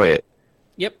destroy it.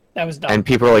 Yep, that was dumb. And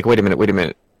people are like, wait a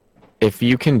minute. If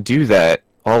you can do that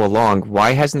all along,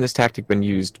 why hasn't this tactic been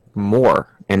used more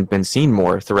and been seen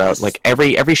more throughout? Like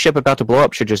every ship about to blow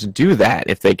up should just do that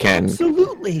if they can.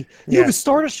 Absolutely. You have a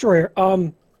Star Destroyer.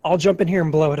 I'll jump in here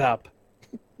and blow it up.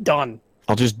 Done.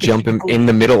 I'll just jump in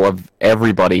the middle of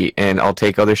everybody, and I'll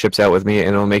take other ships out with me, and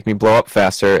it'll make me blow up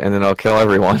faster, and then I'll kill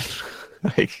everyone.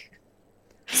 Like,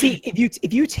 see,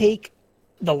 if you take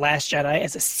The Last Jedi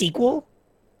as a sequel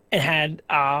and had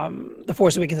The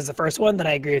Force Awakens as the first one, then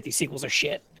I agree with you. Sequels are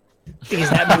shit. Because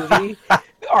that movie...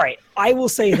 All right, I will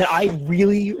say that I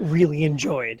really, really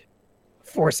enjoyed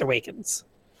Force Awakens.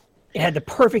 It had the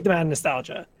perfect amount of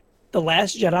nostalgia. The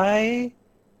Last Jedi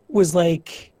was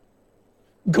like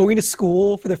going to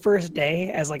school for the first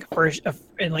day as like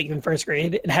in first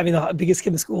grade and having the biggest kid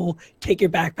in the school take your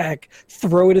backpack,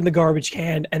 throw it in the garbage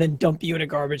can, and then dump you in a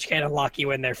garbage can and lock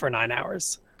you in there for 9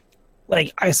 hours.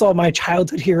 Like, I saw my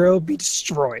childhood hero be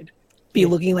destroyed, be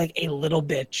looking like a little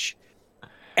bitch,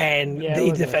 and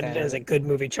they defended it as a good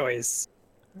movie choice.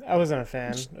 I wasn't a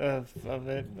fan of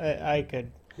it. I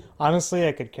could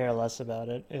care less about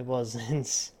it. It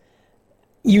wasn't.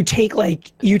 You take Luke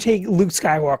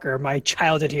Skywalker, my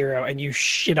childhood hero, and you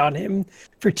shit on him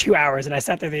for 2 hours, and I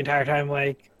sat there the entire time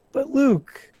like, but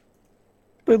Luke.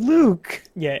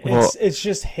 Yeah, it's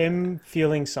just him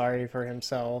feeling sorry for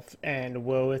himself and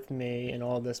woe with me and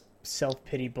all this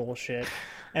self-pity bullshit.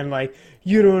 And like,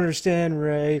 you don't understand,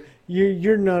 Rey.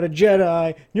 You're not a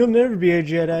Jedi. You'll never be a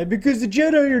Jedi because the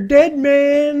Jedi are dead,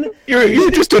 man.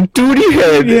 You're just a duty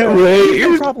head, Rey.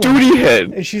 You're a duty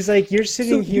head. And she's like, you're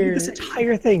sitting here. This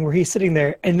entire thing where he's sitting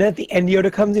there, and then at the end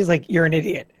Yoda comes, he's like, you're an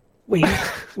idiot.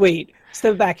 Wait,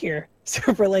 step back here.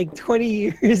 So for like 20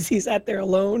 years, he sat there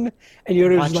alone, and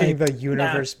Yoda was watching like, the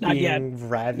universe being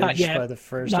ravaged by the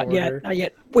First Order. Not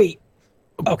yet. Wait.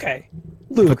 Okay.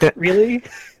 Luke, really?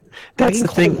 That's the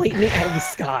thing. Lightning out of the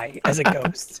sky as a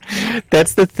ghost.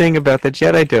 That's the thing about the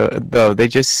Jedi, though. They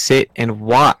just sit and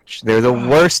watch. They're the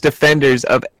worst defenders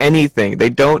of anything. They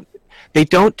don't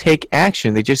take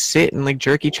action. They just sit and like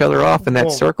jerk each other off in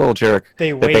that circle jerk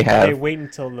they that they have. They wait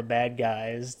until the bad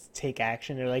guys take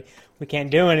action. They're like, we can't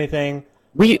do anything.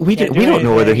 We Can't we do don't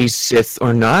know whether anything. he's Sith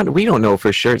or not. We don't know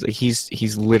for sure.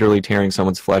 He's literally tearing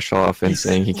someone's flesh off and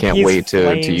saying he can't he's wait to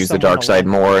flaying use the someone dark side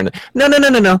alive. more. And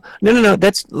no.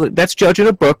 That's judging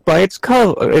a book by its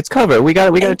cover. Its cover. We got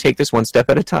to take this one step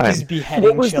at a time. He's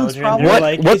beheading was Luke's children. problem? They're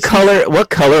like, What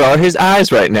color are his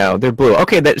eyes right now? They're blue.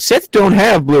 Okay, that Sith don't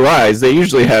have blue eyes. They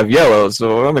usually have yellow.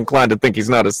 So I'm inclined to think he's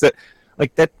not a Sith.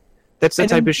 Like that. That's the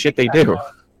type of shit they do.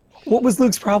 What was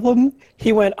Luke's problem?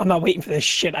 He went, I'm not waiting for this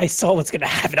shit. I saw what's going to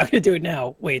happen. I'm going to do it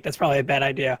now. Wait, that's probably a bad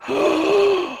idea.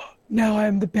 Now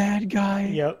I'm the bad guy.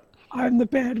 Yep. I'm the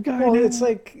bad guy. Well, now. it's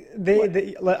like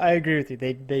I agree with you.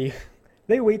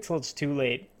 They wait till it's too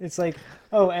late. It's like,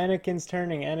 oh, Anakin's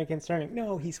turning.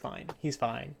 No, he's fine. He's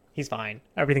fine.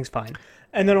 Everything's fine.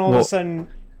 And then all of a sudden,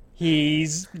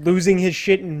 he's losing his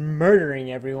shit and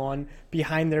murdering everyone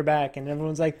behind their back, and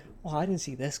everyone's like, "Well, I didn't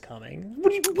see this coming." What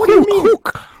do you mean?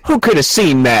 Who could have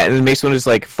seen that? And Mace Windu was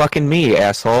like, "Fucking me,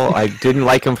 asshole! I didn't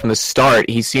like him from the start.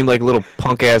 He seemed like a little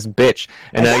punk ass bitch,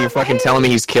 and now you're fucking telling me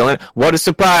he's killing. What a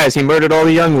surprise! He murdered all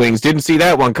the younglings. Didn't see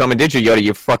that one coming, did you, Yoda?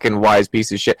 You fucking wise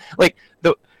piece of shit." Like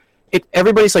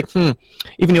everybody's like,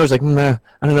 Even Yoda's like,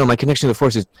 I don't know. My connection to the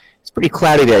Force is. It's pretty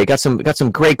cloudy there. Got some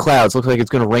gray clouds. Looks like it's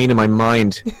gonna rain in my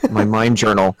mind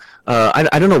journal. I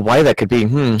don't know why that could be.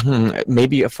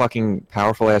 Maybe a fucking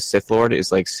powerful ass Sith Lord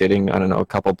is like sitting, I don't know, a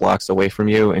couple blocks away from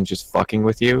you and just fucking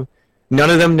with you.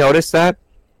 None of them notice that.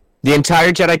 The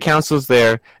entire Jedi Council's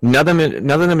there. None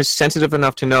of them is sensitive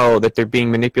enough to know that they're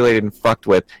being manipulated and fucked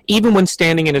with, even when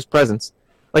standing in his presence.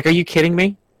 Like, are you kidding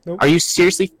me? Nope. Are you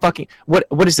seriously fucking? What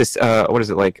is this? What is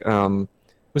it like?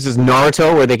 Was this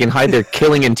Naruto where they can hide their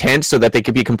killing intent so that they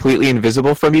could be completely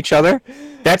invisible from each other?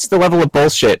 That's the level of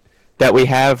bullshit that we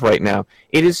have right now.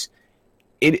 It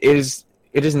is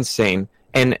insane.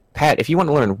 And Pat, if you want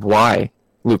to learn why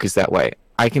Luke is that way,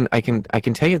 I can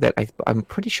tell you that I'm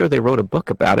pretty sure they wrote a book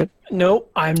about it. No,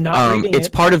 I'm not reading It's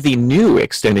it. part of the new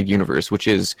extended universe, which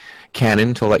is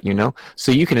canon, to let you know.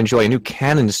 So you can enjoy a new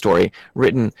canon story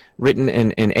written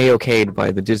and A-okayed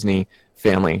by the Disney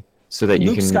family, so that you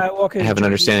Luke can Skywalker have an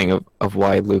understanding of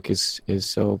why Luke is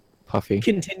so puffy.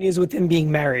 continues with him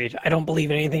being married. I don't believe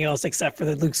in anything else except for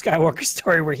the Luke Skywalker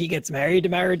story where he gets married to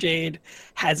Mara Jade,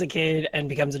 has a kid, and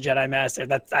becomes a Jedi Master.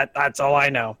 That's all I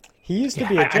know. He used to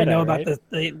be a Jedi, I know right? about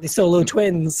the Solo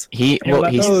twins. He I know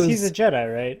about those. He's a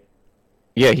Jedi, right?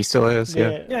 Yeah, he still is.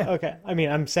 Yeah. Yeah. Okay. I mean,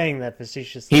 I'm saying that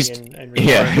facetiously and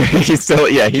Yeah, he still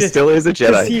is a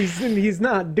Jedi. He's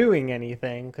not doing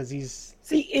anything because he's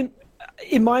See,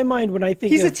 in my mind, when I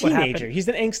think a of what teenager. happened, He's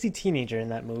an angsty teenager in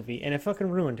that movie, and it fucking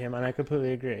ruined him. And I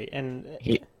completely agree. And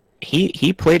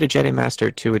He played a Jedi Master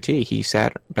to a T. He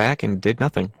sat back and did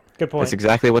nothing. good point. That's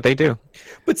exactly what they do.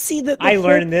 but see that I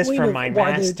learned this from my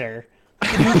master.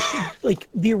 Like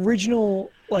the original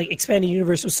expanded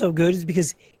universe was so good is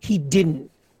because he didn't.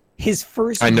 His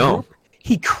first I know. book,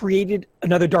 he created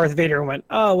another Darth Vader and went,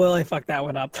 oh well, I fucked that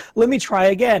one up. Let me try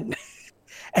again.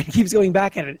 And keeps going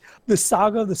back at it. The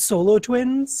saga of the Solo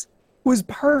twins was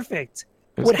perfect.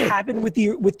 What happened with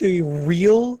the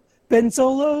real Ben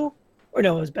Solo? Or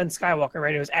no, it was Ben Skywalker,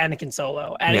 right? It was Anakin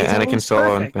Solo. Anakin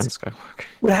Solo and perfect. Ben Skywalker.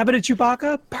 What happened to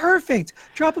Chewbacca? Perfect.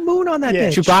 Drop a moon on that Yeah.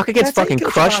 bitch. Chewbacca gets That's how you fucking kill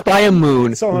crushed Chewbacca. by a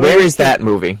moon. So Where is that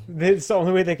movie? It's the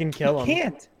only way they can kill him.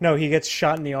 Can't. No, he gets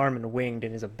shot in the arm and winged,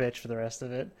 and is a bitch for the rest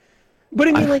of it. But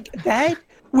I mean, that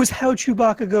was how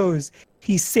Chewbacca goes.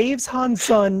 He saves Han's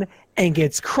son and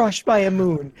gets crushed by a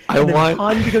moon. And then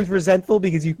Han becomes resentful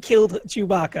because you killed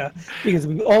Chewbacca. Because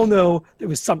we all know there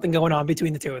was something going on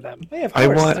between the two of them. Yeah, of I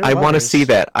course, want they're to lovers. see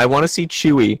that. I want to see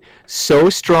Chewie so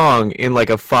strong in like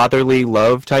a fatherly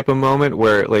love type of moment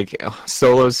where like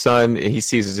Solo's son, he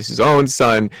sees as his own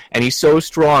son, and he's so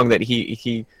strong that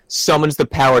he summons the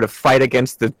power to fight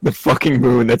against the fucking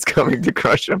moon that's coming to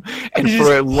crush him. And He's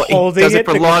for just he holding does it it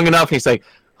for to- long enough, he's like,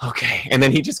 okay, and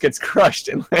then he just gets crushed,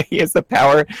 and like, he has the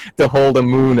power to hold a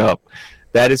moon up.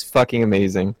 That is fucking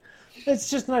amazing.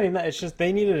 It's just not even that. It's just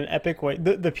they needed an epic way.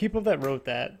 The people that wrote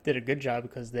that did a good job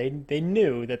because they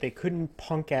knew that they couldn't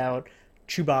punk out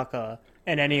Chewbacca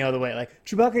in any other way. Like,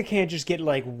 Chewbacca can't just get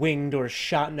like winged or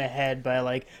shot in the head by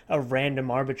like a random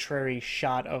arbitrary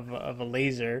shot of a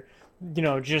laser. You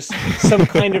know, just some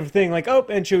kind of thing like, oh,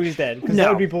 and Chewie's dead. Because that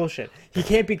would be bullshit. He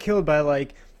can't be killed by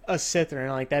like a Sith or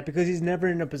anything like that because he's never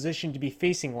in a position to be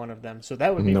facing one of them. So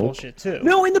that would be bullshit too.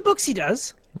 No, in the books he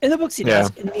does. In the books he Yeah.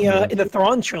 does. In the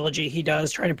Thrawn trilogy he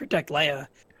does, trying to protect Leia.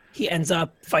 He ends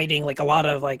up fighting like a lot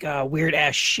of like weird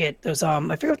ass shit. Those I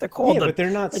forget what they're called. Yeah, but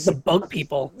they're not like the bug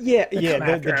people. Yeah, that yeah. come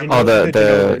The after him.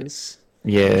 Genovans.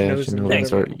 Yeah, Geno's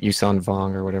Genovans and or Yusan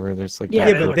Vong or whatever. There's like Yeah,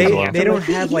 Yeah, that but look they like don't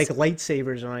he's- have like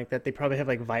lightsabers or like that. They probably have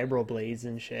like vibro blades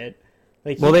and shit.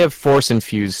 Like, Well, they have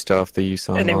force-infused stuff that you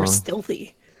saw. And they were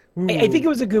stealthy. I think it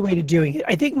was a good way to doing it.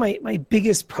 I think my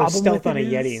biggest go problem stealth with on it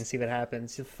a Yeti is- and see what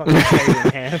happens. He'll fucking tear you in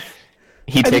half.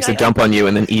 He takes a dump on you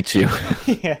and then eats you.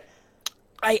 Yeah.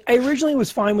 I originally was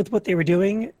fine with what they were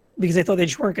doing because I thought they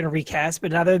just weren't going to recast,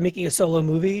 but now they're making a solo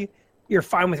movie, you're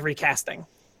fine with recasting.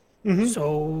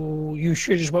 So you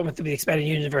should just went with the expanded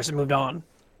universe and moved on.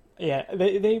 Yeah,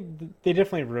 they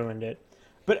definitely ruined it.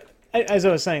 But as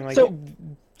I was saying, like, So-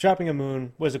 dropping a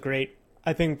moon was a great.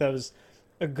 I think that was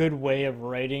a good way of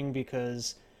writing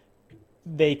because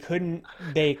they couldn't.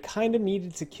 They kind of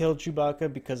needed to kill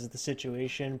Chewbacca because of the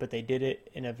situation, but they did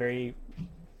it in a very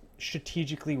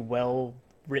strategically well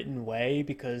written way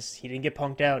because he didn't get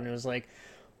punked out, and it was like,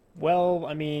 well,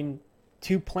 I mean,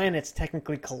 two planets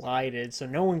technically collided, so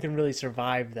no one can really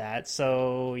survive that.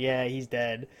 So yeah, he's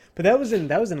dead. But that was in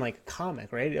like a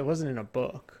comic, right? It wasn't in a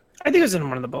book. I think it was in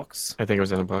one of the books. I think it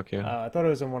was in a book, yeah. I thought it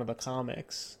was in one of the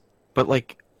comics. But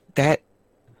like that,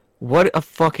 what a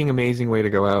fucking amazing way to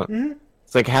go out. Mhm.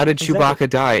 It's like, how did Exactly. Chewbacca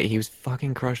die? He was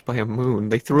fucking crushed by a moon.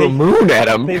 They threw a moon at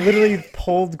him. They literally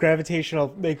pulled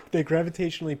gravitational. They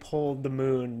gravitationally pulled the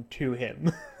moon to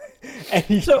him, and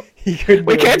he couldn't.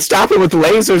 We do it. can't stop him with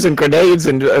lasers and grenades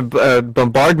and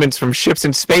bombardments from ships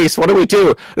in space. What do we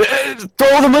do?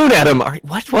 Throw the moon at him.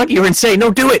 What? You're insane.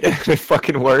 No, do it. It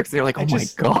fucking works. They're like, oh my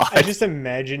god. I just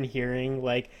imagine hearing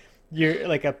like you're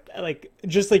like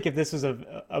just like if this was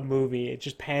a movie, it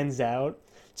just pans out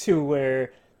to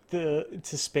where to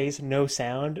space, no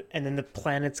sound, and then the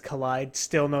planets collide,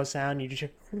 still no sound. You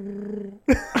just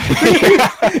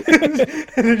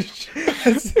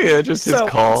Yeah, just his So-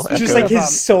 call. it's just echo. like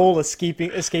his soul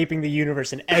escaping the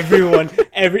universe, and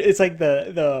it's like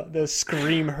the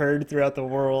scream heard throughout the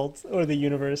world or the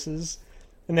universes,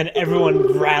 and then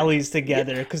everyone rallies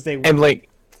together because they and like,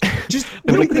 just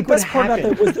The, what do you the think would best part about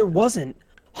happen? that was there wasn't.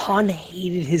 Han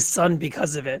hated his son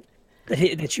because of it. That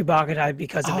Chewbacca died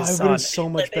because of Oh, his it son. would have so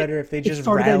much better if they It just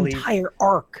started rallied. an entire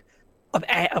arc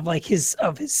of like his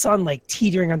son like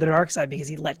teetering on the dark side because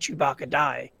he let Chewbacca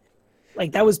die.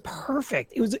 Like that was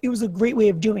perfect. It was a great way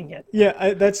of doing it.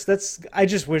 Yeah, that's. I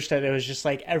just wish that it was just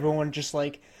like everyone just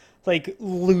like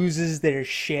loses their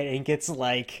shit and gets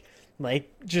like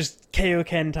just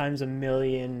Kaioken times a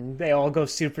million. They all go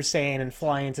Super Saiyan and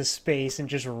fly into space and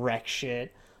just wreck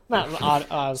shit. Not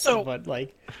Oz, So- but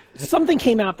like Something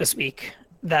came out this week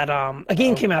that a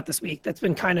game came out this week that's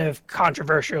been kind of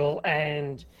controversial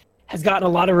and has gotten a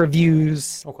lot of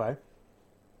reviews. okay.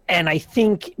 And I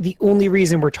think the only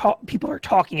reason people are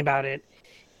talking about it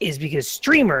is because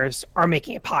streamers are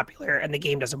making it popular and the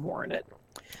game doesn't warrant it.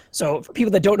 So for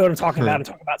people that don't know what I'm talking about, I'm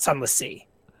talking about Sunless Sea.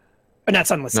 Or not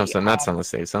Sunless no, Sea. son, not Sunless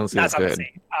Sea. Sunless Sea not is Sunless good.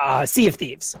 Sea. Sea of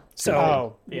Thieves. So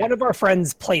Oh, yeah. one of our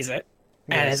friends plays it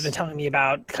and Yes. has been telling me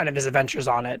about kind of his adventures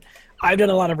on it. I've done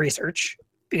a lot of research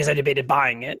because I debated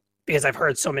buying it because I've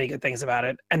heard so many good things about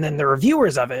it. And then the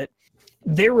reviewers of it,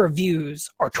 their reviews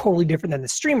are totally different than the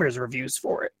streamers' reviews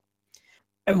for it.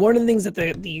 And one of the things that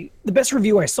the best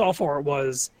review I saw for it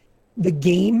was the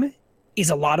game is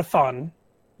a lot of fun,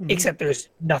 except there's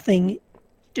nothing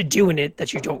to do in it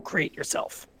that you don't create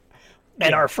yourself. And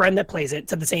Yeah. our friend that plays it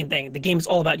said the same thing. The game's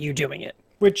all about you doing it.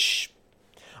 Which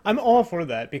I'm all for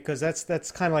that because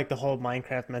that's kind of like the whole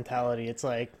Minecraft mentality. It's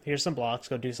like, here's some blocks,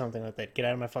 go do something with it. Get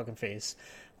out of my fucking face.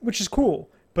 Which is cool.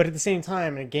 But at the same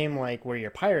time, in a game like where you're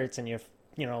pirates and you're,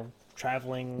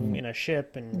 traveling in a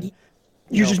ship and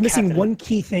You're just missing captain- one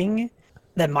key thing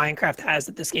that Minecraft has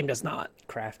that this game does not.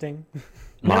 crafting.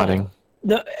 Modding.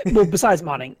 No, well, besides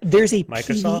modding, there's a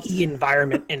Microsoft? PvE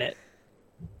environment in it.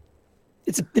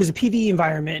 There's a PvE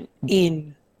environment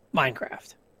in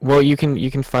Minecraft. Well, you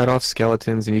can fight off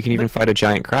skeletons, and you can even fight a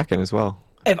giant kraken as well.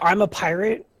 If I'm a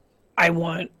pirate, I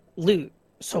want loot.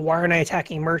 So why aren't I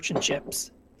attacking merchant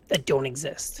ships that don't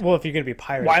exist? Well, if you're going to be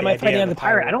pirates, Why am the I idea fighting of other a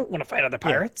pirate? I don't want to fight other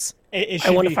pirates. It I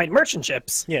should want to be- fight merchant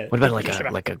ships. Yeah. What about Sure.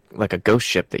 like a ghost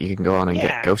ship that you can go on and Yeah.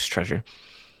 get ghost treasure?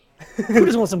 Who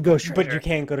doesn't want some ghost treasure? But you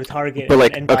can't go to Target But,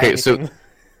 like, and buy okay, so- anything.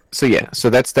 So yeah, so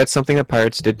that's something that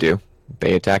pirates did do.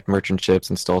 They attacked merchant ships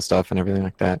and stole stuff and everything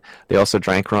like that. They also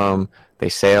drank rum. They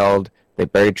sailed. They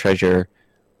buried treasure.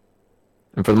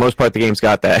 And for the most part, the game's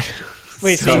got that.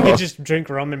 Wait, so you could just drink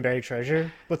rum and bury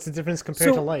treasure? What's the difference compared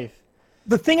So- to life?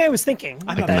 The thing I was thinking,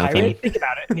 I'm Like a that I nothing. didn't think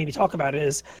about it, maybe talk about it,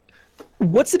 is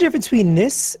what's the difference between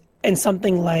this and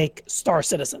something like Star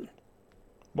Citizen?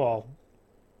 Well,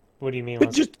 what do you mean?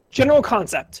 But just general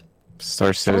concept.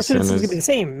 Star Star Citizen Citizen's is gonna be the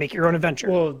same. Make your own adventure.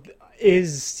 Well,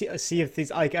 is Sea of Thieves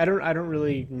like I don't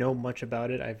really know much about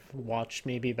it. I've watched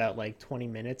maybe about like 20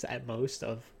 minutes at most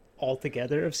of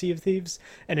altogether of Sea of Thieves,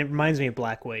 and it reminds me of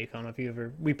Black Wake. I don't know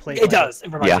if we played. It does.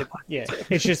 It reminds me of Black Wake. Yeah,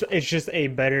 it's just a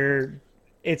better.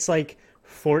 It's like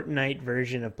Fortnite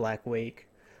version of Black Wake.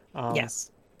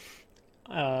 Yes.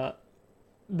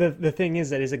 The thing is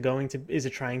that is it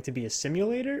trying to be a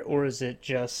simulator, or is it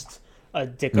just a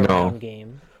dick around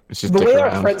game? It's just the way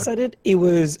around. Our friend said it, it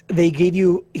was they gave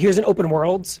you here's an open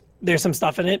world. There's some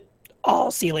stuff in it.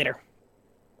 I'll see you later.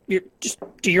 You just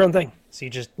do your own thing. So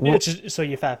you so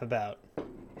you faff about.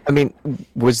 I mean,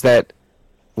 was that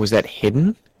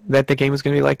hidden that the game was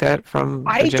going to be like that from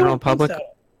the general public?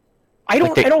 I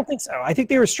don't think so. I think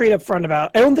they were straight up front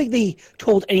about. I don't think they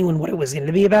told anyone what it was going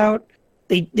to be about.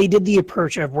 They did the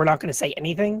approach of we're not going to say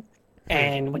anything,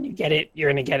 and when you get it, you're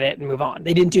going to get it and move on.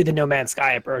 They didn't do the No Man's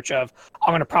Sky approach of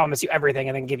I'm going to promise you everything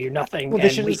and then give you nothing. Well, they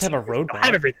should just have a roadmap.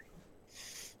 Have everything.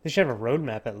 They should have a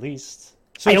roadmap at least.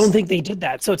 So I don't think they did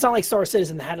that. So it's not like Star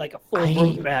Citizen had like a full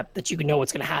roadmap that you can know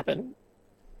what's going to happen.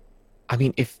 I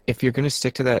mean, if you're going to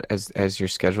stick to that as your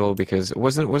schedule, because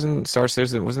wasn't Star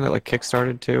Citizen, wasn't it like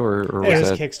kickstarted too, or it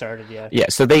was kickstarted, yeah. Yeah,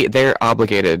 so they're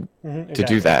obligated to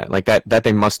do that, like that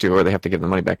they must do, or they have to give the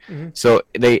money back. Mm-hmm. So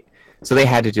they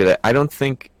had to do that. I don't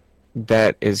think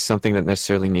that is something that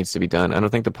necessarily needs to be done. I don't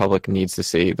think the public needs to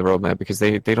see the roadmap because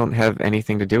they don't have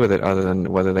anything to do with it other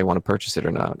than whether they want to purchase it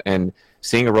or not. And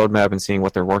seeing a roadmap and seeing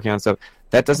what they're working on stuff,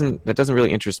 that doesn't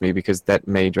really interest me because that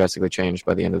may drastically change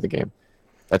by the end of the game.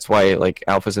 That's why like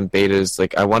alphas and betas,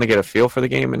 like I want to get a feel for the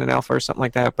game in an alpha or something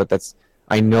like that, but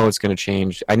I know it's going to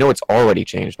change. I know it's already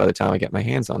changed by the time I get my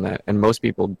hands on that, and most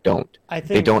people don't.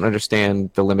 They don't understand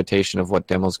the limitation of what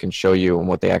demos can show you and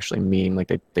what they actually mean. Like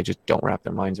they just don't wrap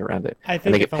their minds around it. I think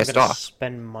and they if get pissed I'm going to off.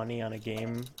 spend money on a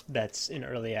game that's in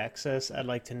early access, I'd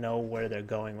like to know where they're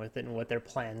going with it and what their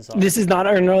plans are. This is not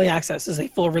an early access. This is a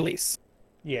full release.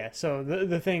 Yeah, so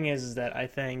the thing is that I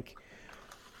think...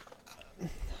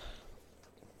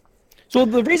 So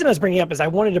the reason I was bringing up is I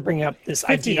wanted to bring up this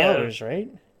idea. $50, right?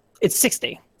 It's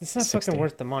 $60. It's not fucking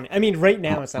worth the money. I mean, right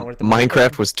now it's not worth the money.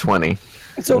 Minecraft was $20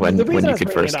 so when you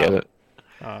could first get it.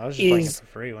 Oh, I was just playing it for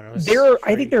free when it was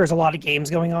I think there's a lot of games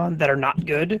going on that are not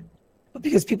good, but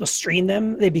because people stream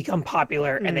them, they become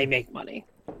popular and they make money.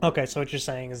 Okay, so what you're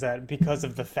saying is that because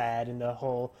of the fad and the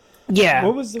whole... Yeah,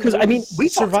 because I mean, we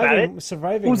talked about it.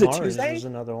 Surviving was it Mars Tuesday? was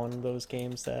another one of those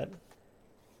games that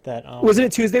wasn't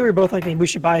it Tuesday? We were both like, we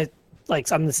should buy like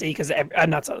something to see because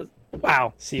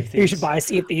wow, Sea of Thieves. You should buy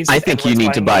Sea of Thieves. I think you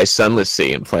need to buy Sunless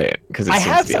Sea and play it because it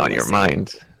seems to be on your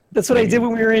mind. That's what I did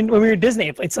when we were at Disney.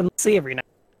 I played Sunless Sea every night.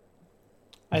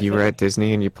 You were at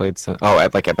Disney and you played back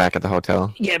at the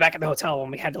hotel. Yeah, back at the hotel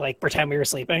when we had to like pretend we were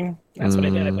sleeping. That's what I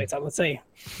did. I played Sunless Sea.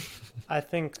 I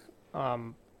think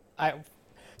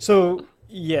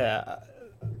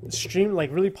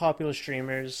like really popular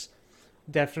streamers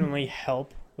definitely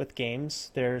help with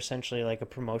games. They're essentially like a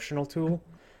promotional tool,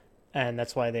 and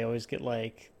that's why they always get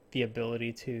like the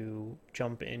ability to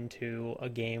jump into a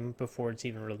game before it's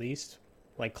even released,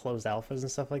 like closed alphas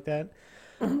and stuff like that.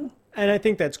 And I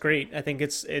think that's great. I think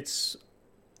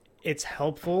it's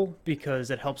helpful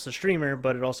because it helps the streamer,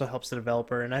 but it also helps the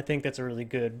developer, and I think that's a really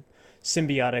good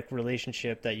symbiotic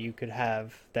relationship that you could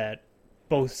have that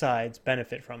both sides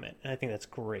benefit from it, and I think that's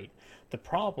great. The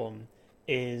problem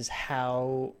is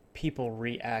how people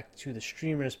react to the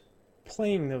streamers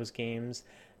playing those games,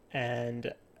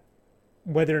 and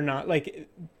whether or not like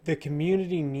the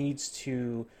community needs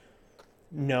to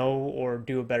know or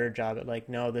do a better job at like,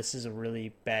 no, this is a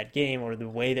really bad game, or the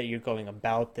way that you're going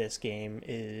about this game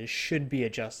should be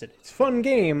adjusted. It's a fun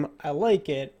game, I like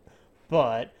it,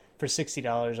 but for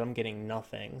 $60 I'm getting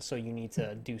nothing, so you need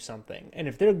to do something. And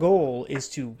if their goal is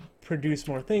to produce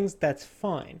more things, that's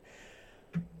fine.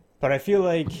 But I feel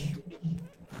like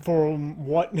from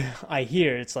what I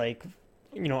hear, it's like,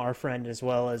 you know, our friend as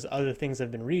well as other things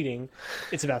I've been reading,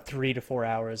 it's about 3 to 4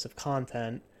 hours of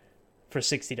content for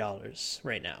 $60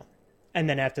 right now. And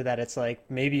then after that, it's like,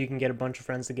 maybe you can get a bunch of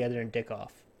friends together and dick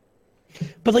off.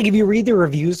 But like, if you read the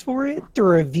reviews for it, the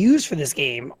reviews for this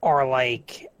game are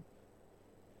like,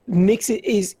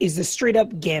 is a straight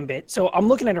up gambit. So I'm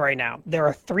looking at it right now. There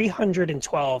are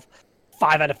 312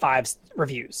 5 out of 5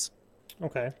 reviews.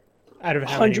 Okay. Out of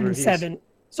how many 107. Reviews?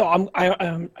 So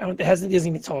it doesn't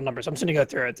even total numbers. I'm just going to go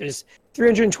through it. There's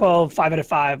 312 5 out of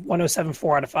 5, 107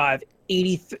 4 out of 5,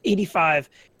 85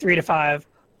 3 out of 5,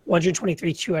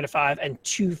 123 2 out of 5, and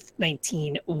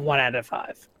 219 1 out of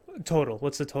 5. Total.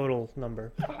 What's the total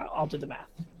number? I'll do the math.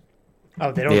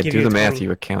 Oh, they don't give you the math,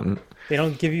 you accountant. They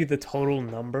don't give you the total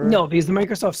number? No, because the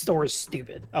Microsoft Store is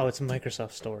stupid. Oh, it's a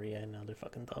Microsoft Store. Yeah, no, they're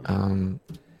fucking dumb.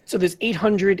 So there's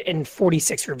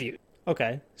 846 reviews.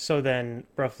 Okay, so then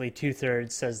roughly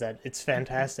 2/3 says that it's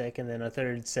fantastic, and then a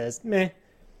third says meh.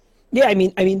 Yeah, I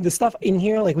mean the stuff in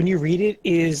here, like when you read it,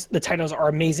 is the titles are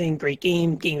amazing, great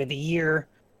game, game of the year,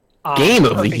 Game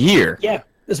of the perfect. year. Yeah,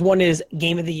 this one is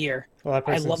game of the year. Well, that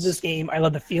I love person's this game. I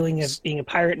love the feeling of being a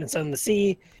pirate and Sun of the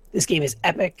Sea. This game is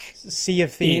epic. Sea of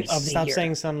Game Thieves. of the Stop year.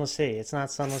 saying Sunless Sea. It's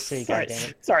not Sunless Sea. Sorry,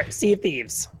 Goddammit. sorry, Sea of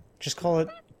Thieves. Just call it.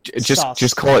 Just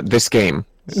Sauce. call it this game.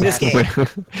 This game,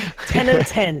 10 out of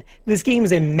 10. This game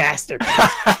is a masterpiece.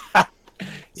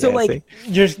 So Yeah, like, see?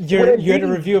 You had a really-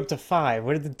 review up to 5.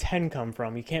 Where did the 10 come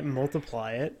from? You can't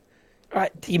multiply it.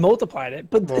 he multiplied it,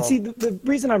 but Well, see, the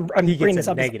reason I'm He bringing gets this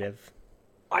a up is negative.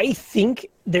 I think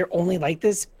they're only like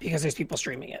this because there's people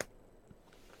streaming it.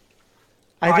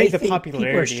 I I think the think people are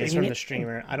popularity is from streaming the it.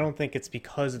 streamer. I don't think it's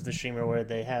because of the streamer where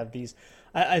they have these.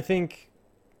 I think.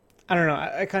 I don't know.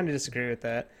 I kind of disagree with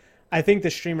that. I think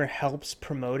the streamer helps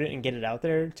promote it and get it out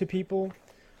there to people.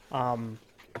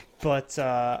 But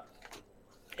the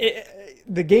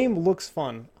game looks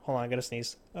fun. Hold on, I gotta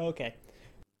sneeze. Okay.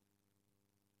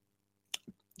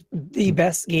 The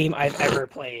best game I've ever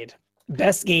played.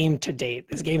 Best game to date.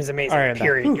 This game is amazing. All right, I'm back.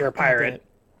 Period. Whew, You're a pirate. okay.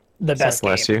 The best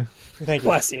Bless game. you. Thank you.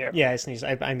 Bless you. Yeah, I sneezed.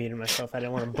 I muted myself. I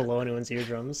didn't want to blow anyone's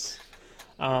eardrums.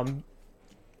 I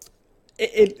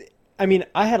mean,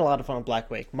 I had a lot of fun with Black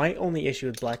Wake. My only issue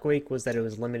with Black Wake was that it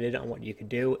was limited on what you could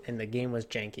do, and the game was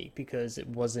janky because it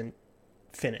wasn't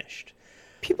finished.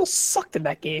 People sucked at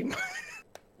that game.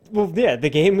 Well, yeah, the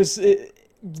game was.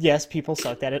 Yes, people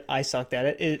sucked at it. I sucked at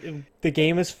it. The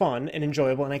game is fun and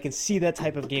enjoyable, and I can see that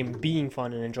type of game being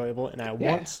fun and enjoyable, and I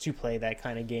want to play that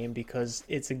kind of game because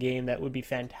it's a game that would be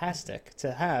fantastic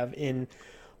to have in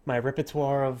my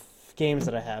repertoire of games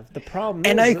that I have. The problem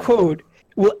And is I quote,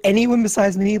 "Will anyone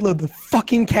besides me load the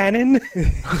fucking cannon?"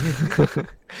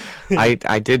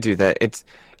 I did do that.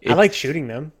 I like shooting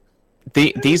them.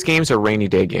 These games are rainy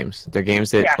day games. They're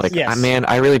games that Yes. man,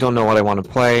 I really don't know what I want to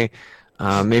play.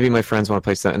 Maybe my friends want to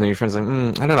play something, and then your friends are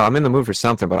like, I don't know, I'm in the mood for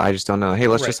something, but I just don't know. Hey,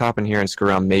 let's just hop in here and screw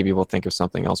around. Maybe we'll think of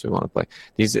something else we want to play.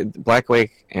 These Black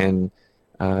Wake and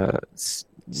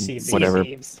whatever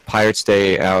Thieves. Pirates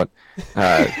Day Out.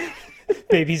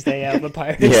 Baby's Day Out, the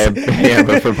pirates. yeah,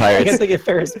 but for I guess pirates. they get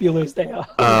Ferris Bueller's Day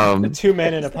Off. 2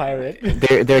 men and a pirate.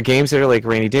 They're games that are like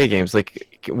rainy day games. Like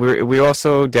we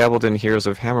also dabbled in Heroes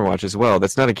of Hammerwatch as well.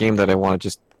 That's not a game that I want to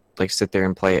just like sit there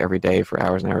and play every day for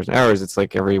hours and hours and hours. It's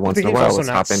like every once The in a game's while also let's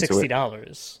not hop into it.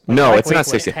 $60. No, Black it's not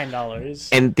Wake was $60. $10.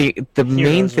 And the main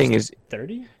Heroes thing was is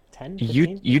 30, 10,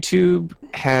 15? YouTube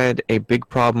had a big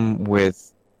problem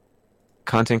with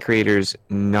content creators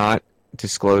not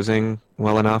disclosing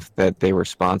well enough that they were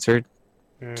sponsored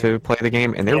to play the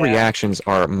game, and their Yeah. reactions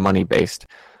are money based.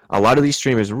 A lot of these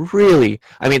streamers really,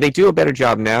 I mean, they do a better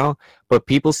job now, but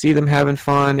people see them having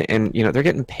fun, and they're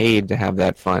getting paid to have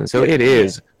that fun, so it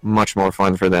is much more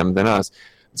fun for them than us.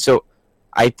 So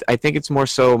I think it's more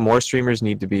streamers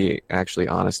need to be actually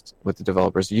honest with the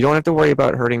developers. You don't have to worry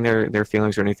about hurting their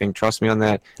feelings or anything. Trust me on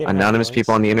that. They don't have Anonymous feelings.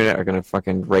 people on the internet are going to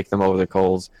fucking rake them over the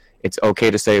coals. It's okay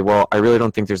to say, well, I really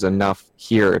don't think there's enough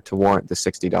here to warrant the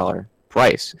 $60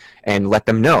 price, and let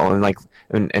them know,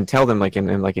 and tell them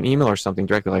in like an email or something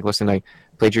directly, like, listen, I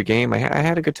played your game, I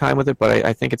had a good time with it, but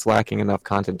I think it's lacking enough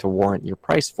content to warrant your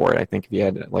price for it. I think if you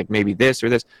had like maybe this or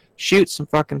this, shoot some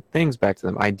fucking things back to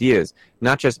them, ideas,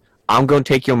 not just I'm going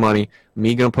to take your money,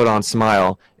 me going to put on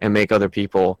Smile and make other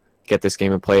people get this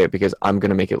game and play it because I'm going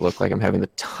to make it look like I'm having the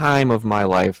time of my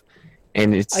life.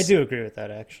 And I do agree with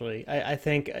that, actually. I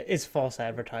think it's false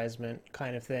advertisement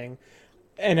kind of thing.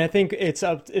 And I think it's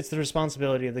the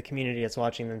responsibility of the community that's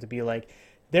watching them to be like,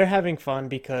 they're having fun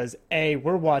because, A,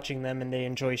 we're watching them and they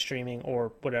enjoy streaming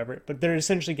or whatever, but they're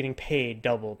essentially getting paid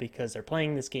double because they're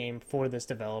playing this game for this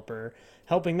developer,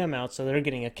 helping them out, so they're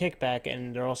getting a kickback,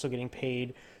 and they're also getting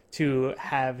paid to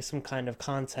have some kind of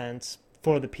content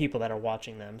for the people that are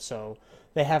watching them. So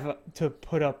they have to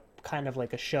put up kind of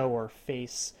like a show or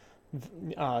face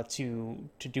to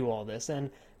do all this, and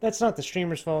that's not the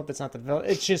streamer's fault. That's not the developer.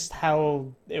 It's just how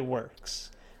it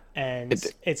works, and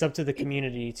it's up to the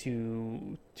community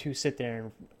to sit there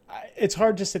and. It's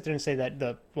hard to sit there and say that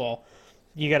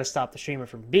you got to stop the streamer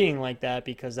from being like that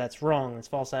because that's wrong. It's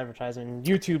false advertising.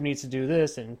 YouTube needs to do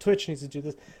this, and Twitch needs to do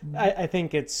this. I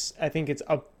think it's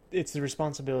the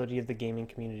responsibility of the gaming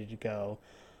community to go,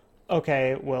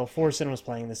 okay, well, Forsen was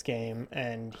playing this game,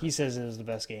 and he says it was the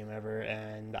best game ever,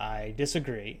 and I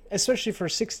disagree. Especially for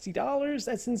 $60,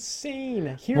 that's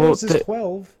insane. Heroes is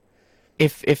 $12.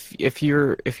 If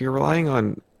you're relying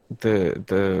on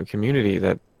the community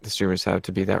that the streamers have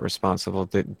to be that responsible,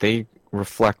 that they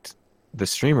reflect the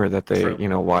streamer that they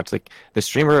True. watch. Like the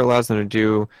streamer allows them to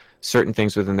do certain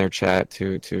things within their chat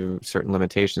to certain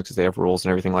limitations because they have rules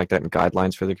and everything like that and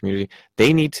guidelines for the community.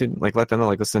 They need to like let them know,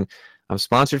 like, listen, I'm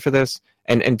sponsored for this,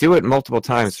 and do it multiple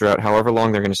times throughout however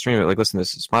long they're going to stream it. Like, listen,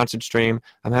 this is a sponsored stream.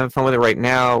 I'm having fun with it right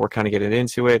now. We're kind of getting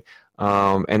into it.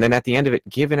 And then at the end of it,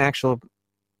 give an actual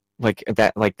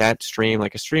that stream,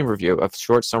 like a stream review, a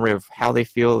short summary of how they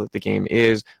feel that the game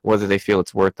is, whether they feel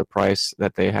it's worth the price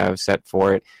that they have set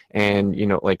for it, and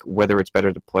like whether it's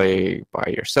better to play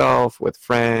by yourself, with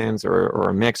friends, or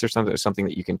a mix or something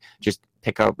that you can just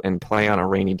pick up and play on a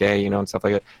rainy day, and stuff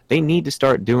like that. They need to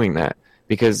start doing that,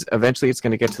 because eventually it's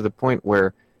going to get to the point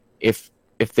where if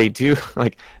they do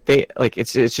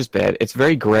it's just bad. It's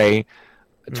very gray.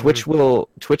 Mm-hmm.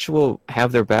 Twitch will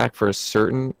have their back for a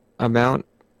certain amount,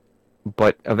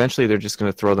 but eventually they're just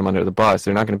going to throw them under the bus.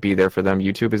 They're not going to be there for them.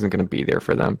 YouTube isn't going to be there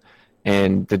for them.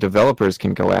 And the developers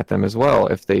can go at them as well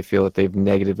if they feel that they've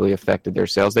negatively affected their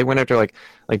sales. They went after like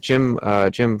Jim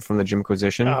from the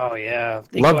Jimquisition. Oh yeah,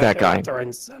 love that guy.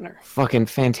 Fucking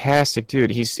fantastic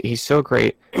dude. He's so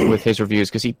great with his reviews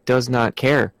because he does not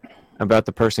care about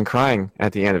the person crying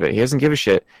at the end of it. He doesn't give a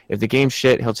shit. If the game's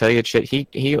shit, he'll tell you it's shit.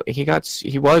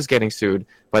 He was getting sued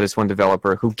by this one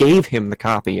developer who gave him the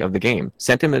copy of the game,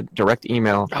 sent him a direct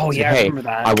email. Oh yeah, hey, I remember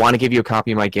that. I want to give you a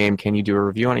copy of my game. Can you do a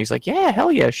review on it? He's like, yeah,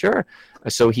 hell yeah, sure.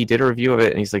 So he did a review of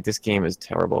it, and he's like, this game is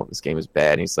terrible. This game is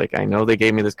bad. And he's like, I know they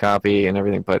gave me this copy and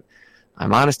everything, but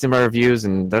I'm honest in my reviews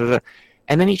and da-da-da.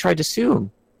 And then he tried to sue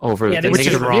him over the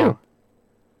negative review.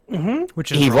 Mm-hmm.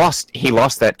 Which is he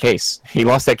lost that case. He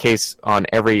lost that case on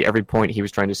every point he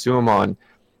was trying to sue him on,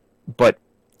 but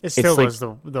it still was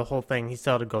the whole thing. He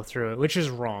still had to go through it, which is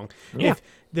wrong. Yeah. If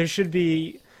there should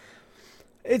be,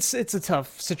 it's a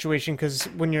tough situation because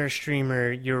when you're a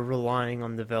streamer, you're relying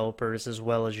on developers as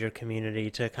well as your community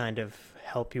to kind of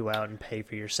help you out and pay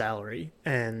for your salary,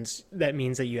 and that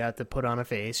means that you have to put on a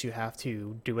face, you have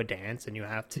to do a dance, and you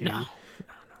have to. No.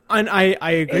 And I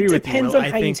agree with you. It depends on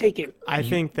how you take it. I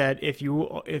think that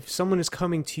if someone is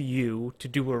coming to you to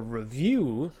do a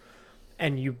review,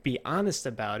 and you be honest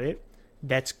about it,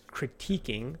 that's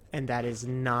critiquing, and that is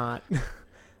not.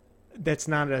 That's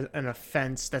not an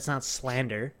offense. That's not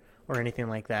slander or anything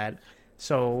like that.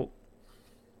 So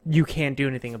you can't do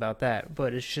anything about that.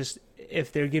 But it's just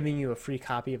if they're giving you a free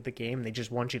copy of the game, they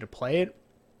just want you to play it.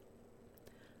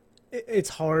 It's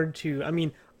hard to. I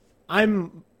mean,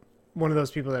 I'm one of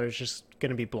those people that is just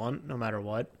going to be blunt no matter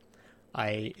what.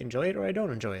 I enjoy it or I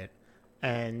don't enjoy it.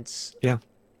 And yeah,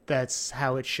 that's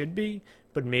how it should be,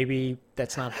 but maybe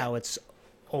that's not how it's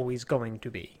always going to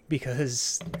be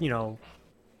because,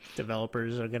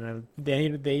 developers are going to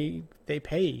they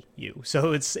pay you.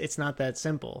 So it's not that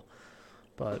simple.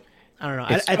 But I don't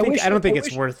know. I don't think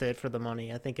it's worth it for the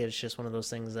money. I think it's just one of those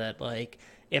things that, like,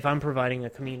 if I'm providing a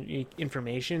community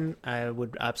information, I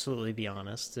would absolutely be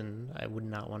honest, and I would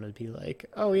not want to be like,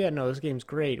 oh yeah, no, this game's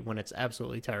great when it's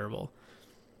absolutely terrible.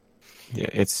 Yeah,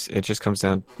 it just comes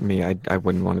down to me. I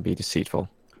wouldn't want to be deceitful.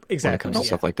 Exactly. When it comes to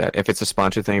stuff like that. If it's a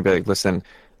sponsored thing, be like, listen,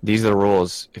 these are the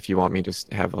rules. If you want me to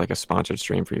have like a sponsored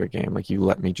stream for your game, like you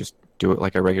let me just do it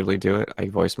like I regularly do it. I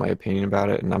voice my opinion about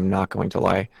it, and I'm not going to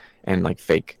lie and like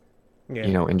fake. Yeah.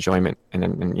 Enjoyment, and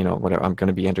whatever. I'm going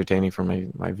to be entertaining for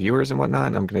my viewers and whatnot.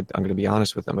 And I'm going to be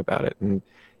honest with them about it. And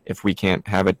if we can't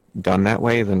have it done that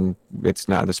way, then the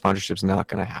sponsorship's not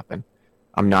going to happen.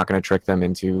 I'm not going to trick them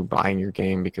into buying your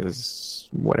game because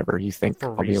whatever you think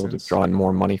I'll be able to draw in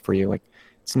more money for you. Like,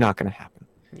 it's not going to happen.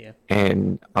 Yeah.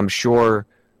 And I'm sure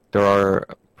there are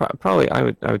probably I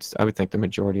would think the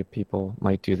majority of people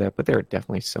might do that, but there are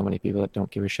definitely so many people that don't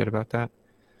give a shit about that.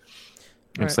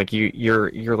 It's like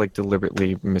you're like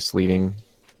deliberately misleading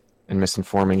and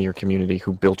misinforming your community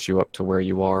who built you up to where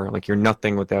you are. Like, you're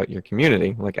nothing without your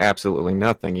community. Like, absolutely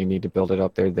nothing. You need to build it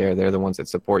up. They're the ones that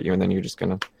support you, and then you're just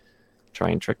gonna try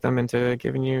and trick them into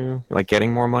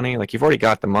getting more money. Like, you've already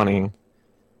got the money.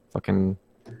 Fucking.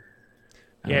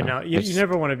 You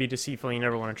never want to be deceitful. You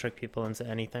never want to trick people into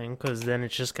anything because then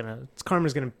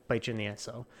karma's gonna bite you in the ass.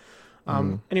 So,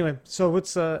 anyway, so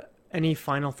what's any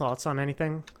final thoughts on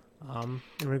anything?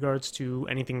 In regards to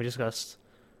anything we discussed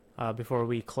before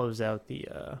we close out the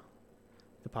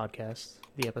podcast,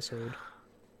 the episode.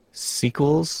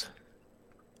 Sequels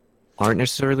aren't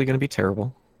necessarily going to be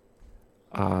terrible.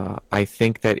 I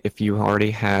think that if you already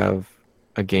have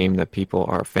a game that people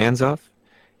are fans of,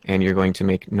 and you're going to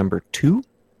make number 2,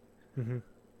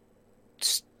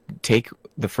 take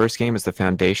the first game as the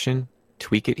foundation,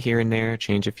 tweak it here and there,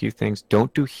 change a few things.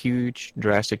 Don't do huge,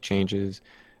 drastic changes.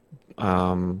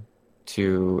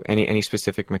 To any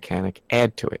specific mechanic,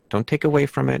 add to it. Don't take away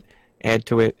from it, add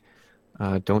to it.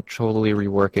 Don't totally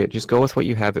rework it. Just go with what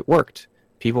you have. It worked.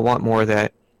 People want more of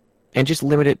that. And just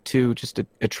limit it to just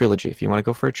a trilogy. If you want to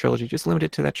go for a trilogy, just limit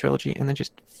it to that trilogy and then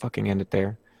just fucking end it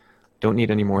there. Don't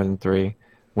need any more than 3.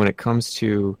 When it comes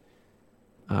to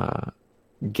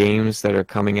games that are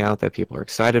coming out that people are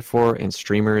excited for and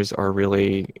streamers are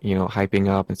really, hyping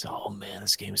up and say, oh man,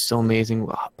 this game is so amazing,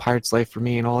 Pirate's Life for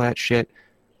me and all that shit,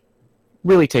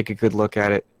 really take a good look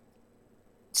at it.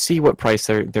 See what price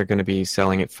they're going to be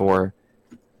selling it for.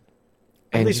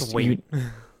 And at least wait.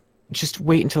 Just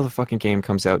wait until the fucking game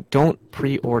comes out. Don't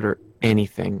pre-order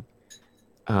anything.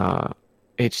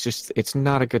 It's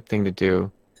not a good thing to do.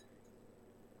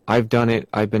 I've done it.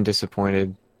 I've been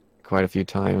disappointed quite a few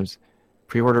times.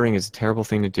 Pre-ordering is a terrible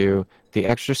thing to do. The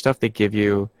extra stuff they give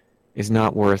you is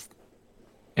not worth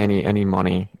any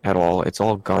money at all. It's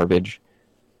all garbage.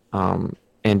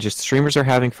 And just streamers are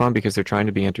having fun because they're trying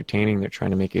to be entertaining. They're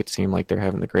trying to make it seem like they're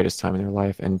having the greatest time in their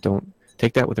life, and don't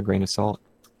take that with a grain of salt.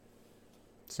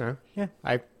 So yeah,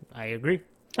 I agree.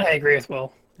 I agree with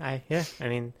Will. I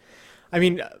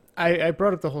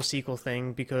brought up the whole sequel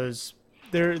thing because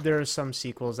there are some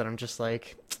sequels that I'm just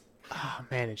like, oh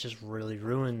man, it just really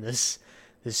ruined this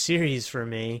series for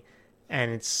me.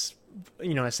 And it's,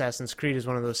 Assassin's Creed is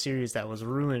one of those series that was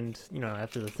ruined,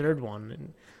 after the 3rd one,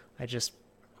 and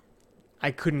I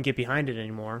couldn't get behind it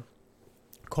anymore.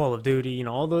 Call of Duty,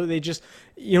 although they just,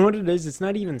 what it is, it's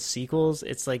not even sequels,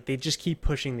 it's like they just keep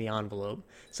pushing the envelope.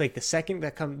 It's like the second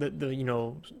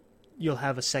that you'll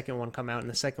have a second one come out, and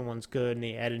the second one's good, and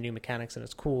they added new mechanics, and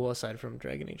it's cool, aside from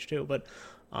Dragon Age 2, but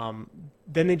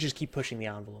then they just keep pushing the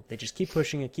envelope. They just keep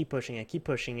pushing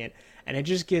it, and it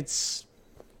just gets,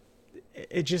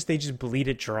 they just bleed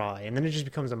it dry, and then it just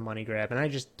becomes a money grab, and I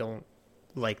just don't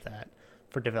like that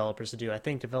for developers to do. I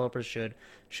think developers should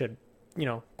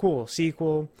cool,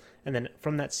 sequel, and then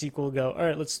from that sequel go, all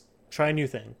right, let's try a new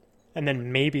thing, and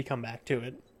then maybe come back to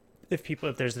it if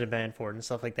there's a demand for it and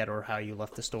stuff like that, or how you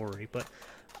left the story. But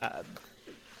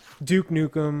Duke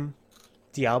Nukem,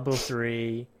 Diablo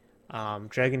 3,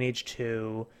 Dragon Age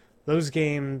 2, those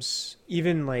games,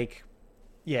 even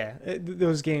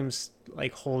those games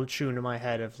hold true into my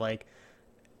head of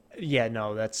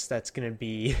that's gonna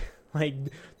be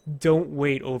don't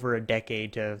wait over a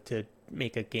decade to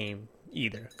make a game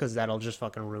either, because that'll just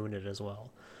fucking ruin it as well.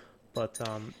 But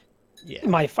yeah.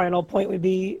 My final point would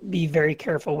be very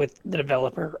careful with the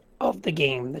developer of the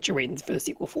game that you're waiting for the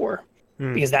sequel for.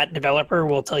 Because that developer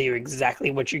will tell you exactly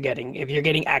what you're getting. If you're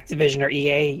getting Activision or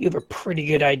EA, you have a pretty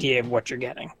good idea of what you're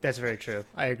getting. That's very true.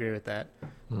 I agree with that.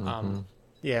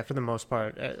 Yeah, for the most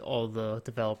part, all the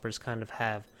developers kind of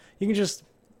have. You can just,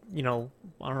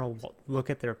 look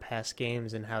at their past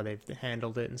games and how they've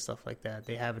handled it and stuff like that.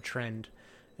 They have a trend,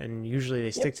 and usually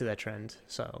they stick to that trend.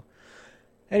 So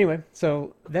anyway,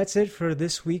 so that's it for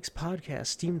this week's podcast,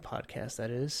 Steam podcast, that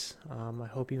is. I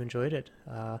hope you enjoyed it.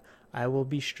 I will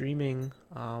be streaming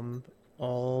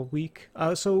all week.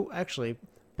 So actually,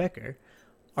 Becker,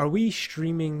 are we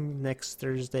streaming next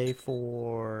Thursday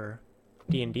for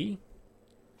D&D?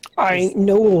 I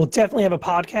know we'll definitely have a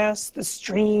podcast. The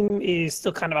stream is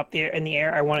still kind of up there in the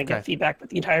air. I want to get feedback with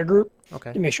the entire group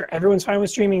to make sure everyone's fine with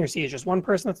streaming, or see it's just one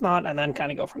person that's not, and then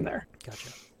kind of go from there.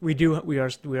 Gotcha. We are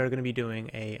going to be doing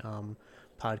a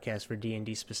podcast for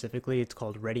D&D specifically. It's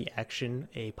called Ready Action,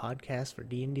 a podcast for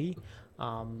D&D.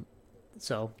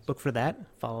 So look for that.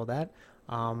 Follow that.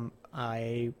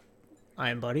 I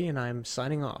am Buddy, and I'm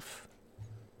signing off.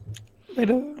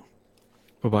 Later.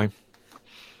 Bye-bye.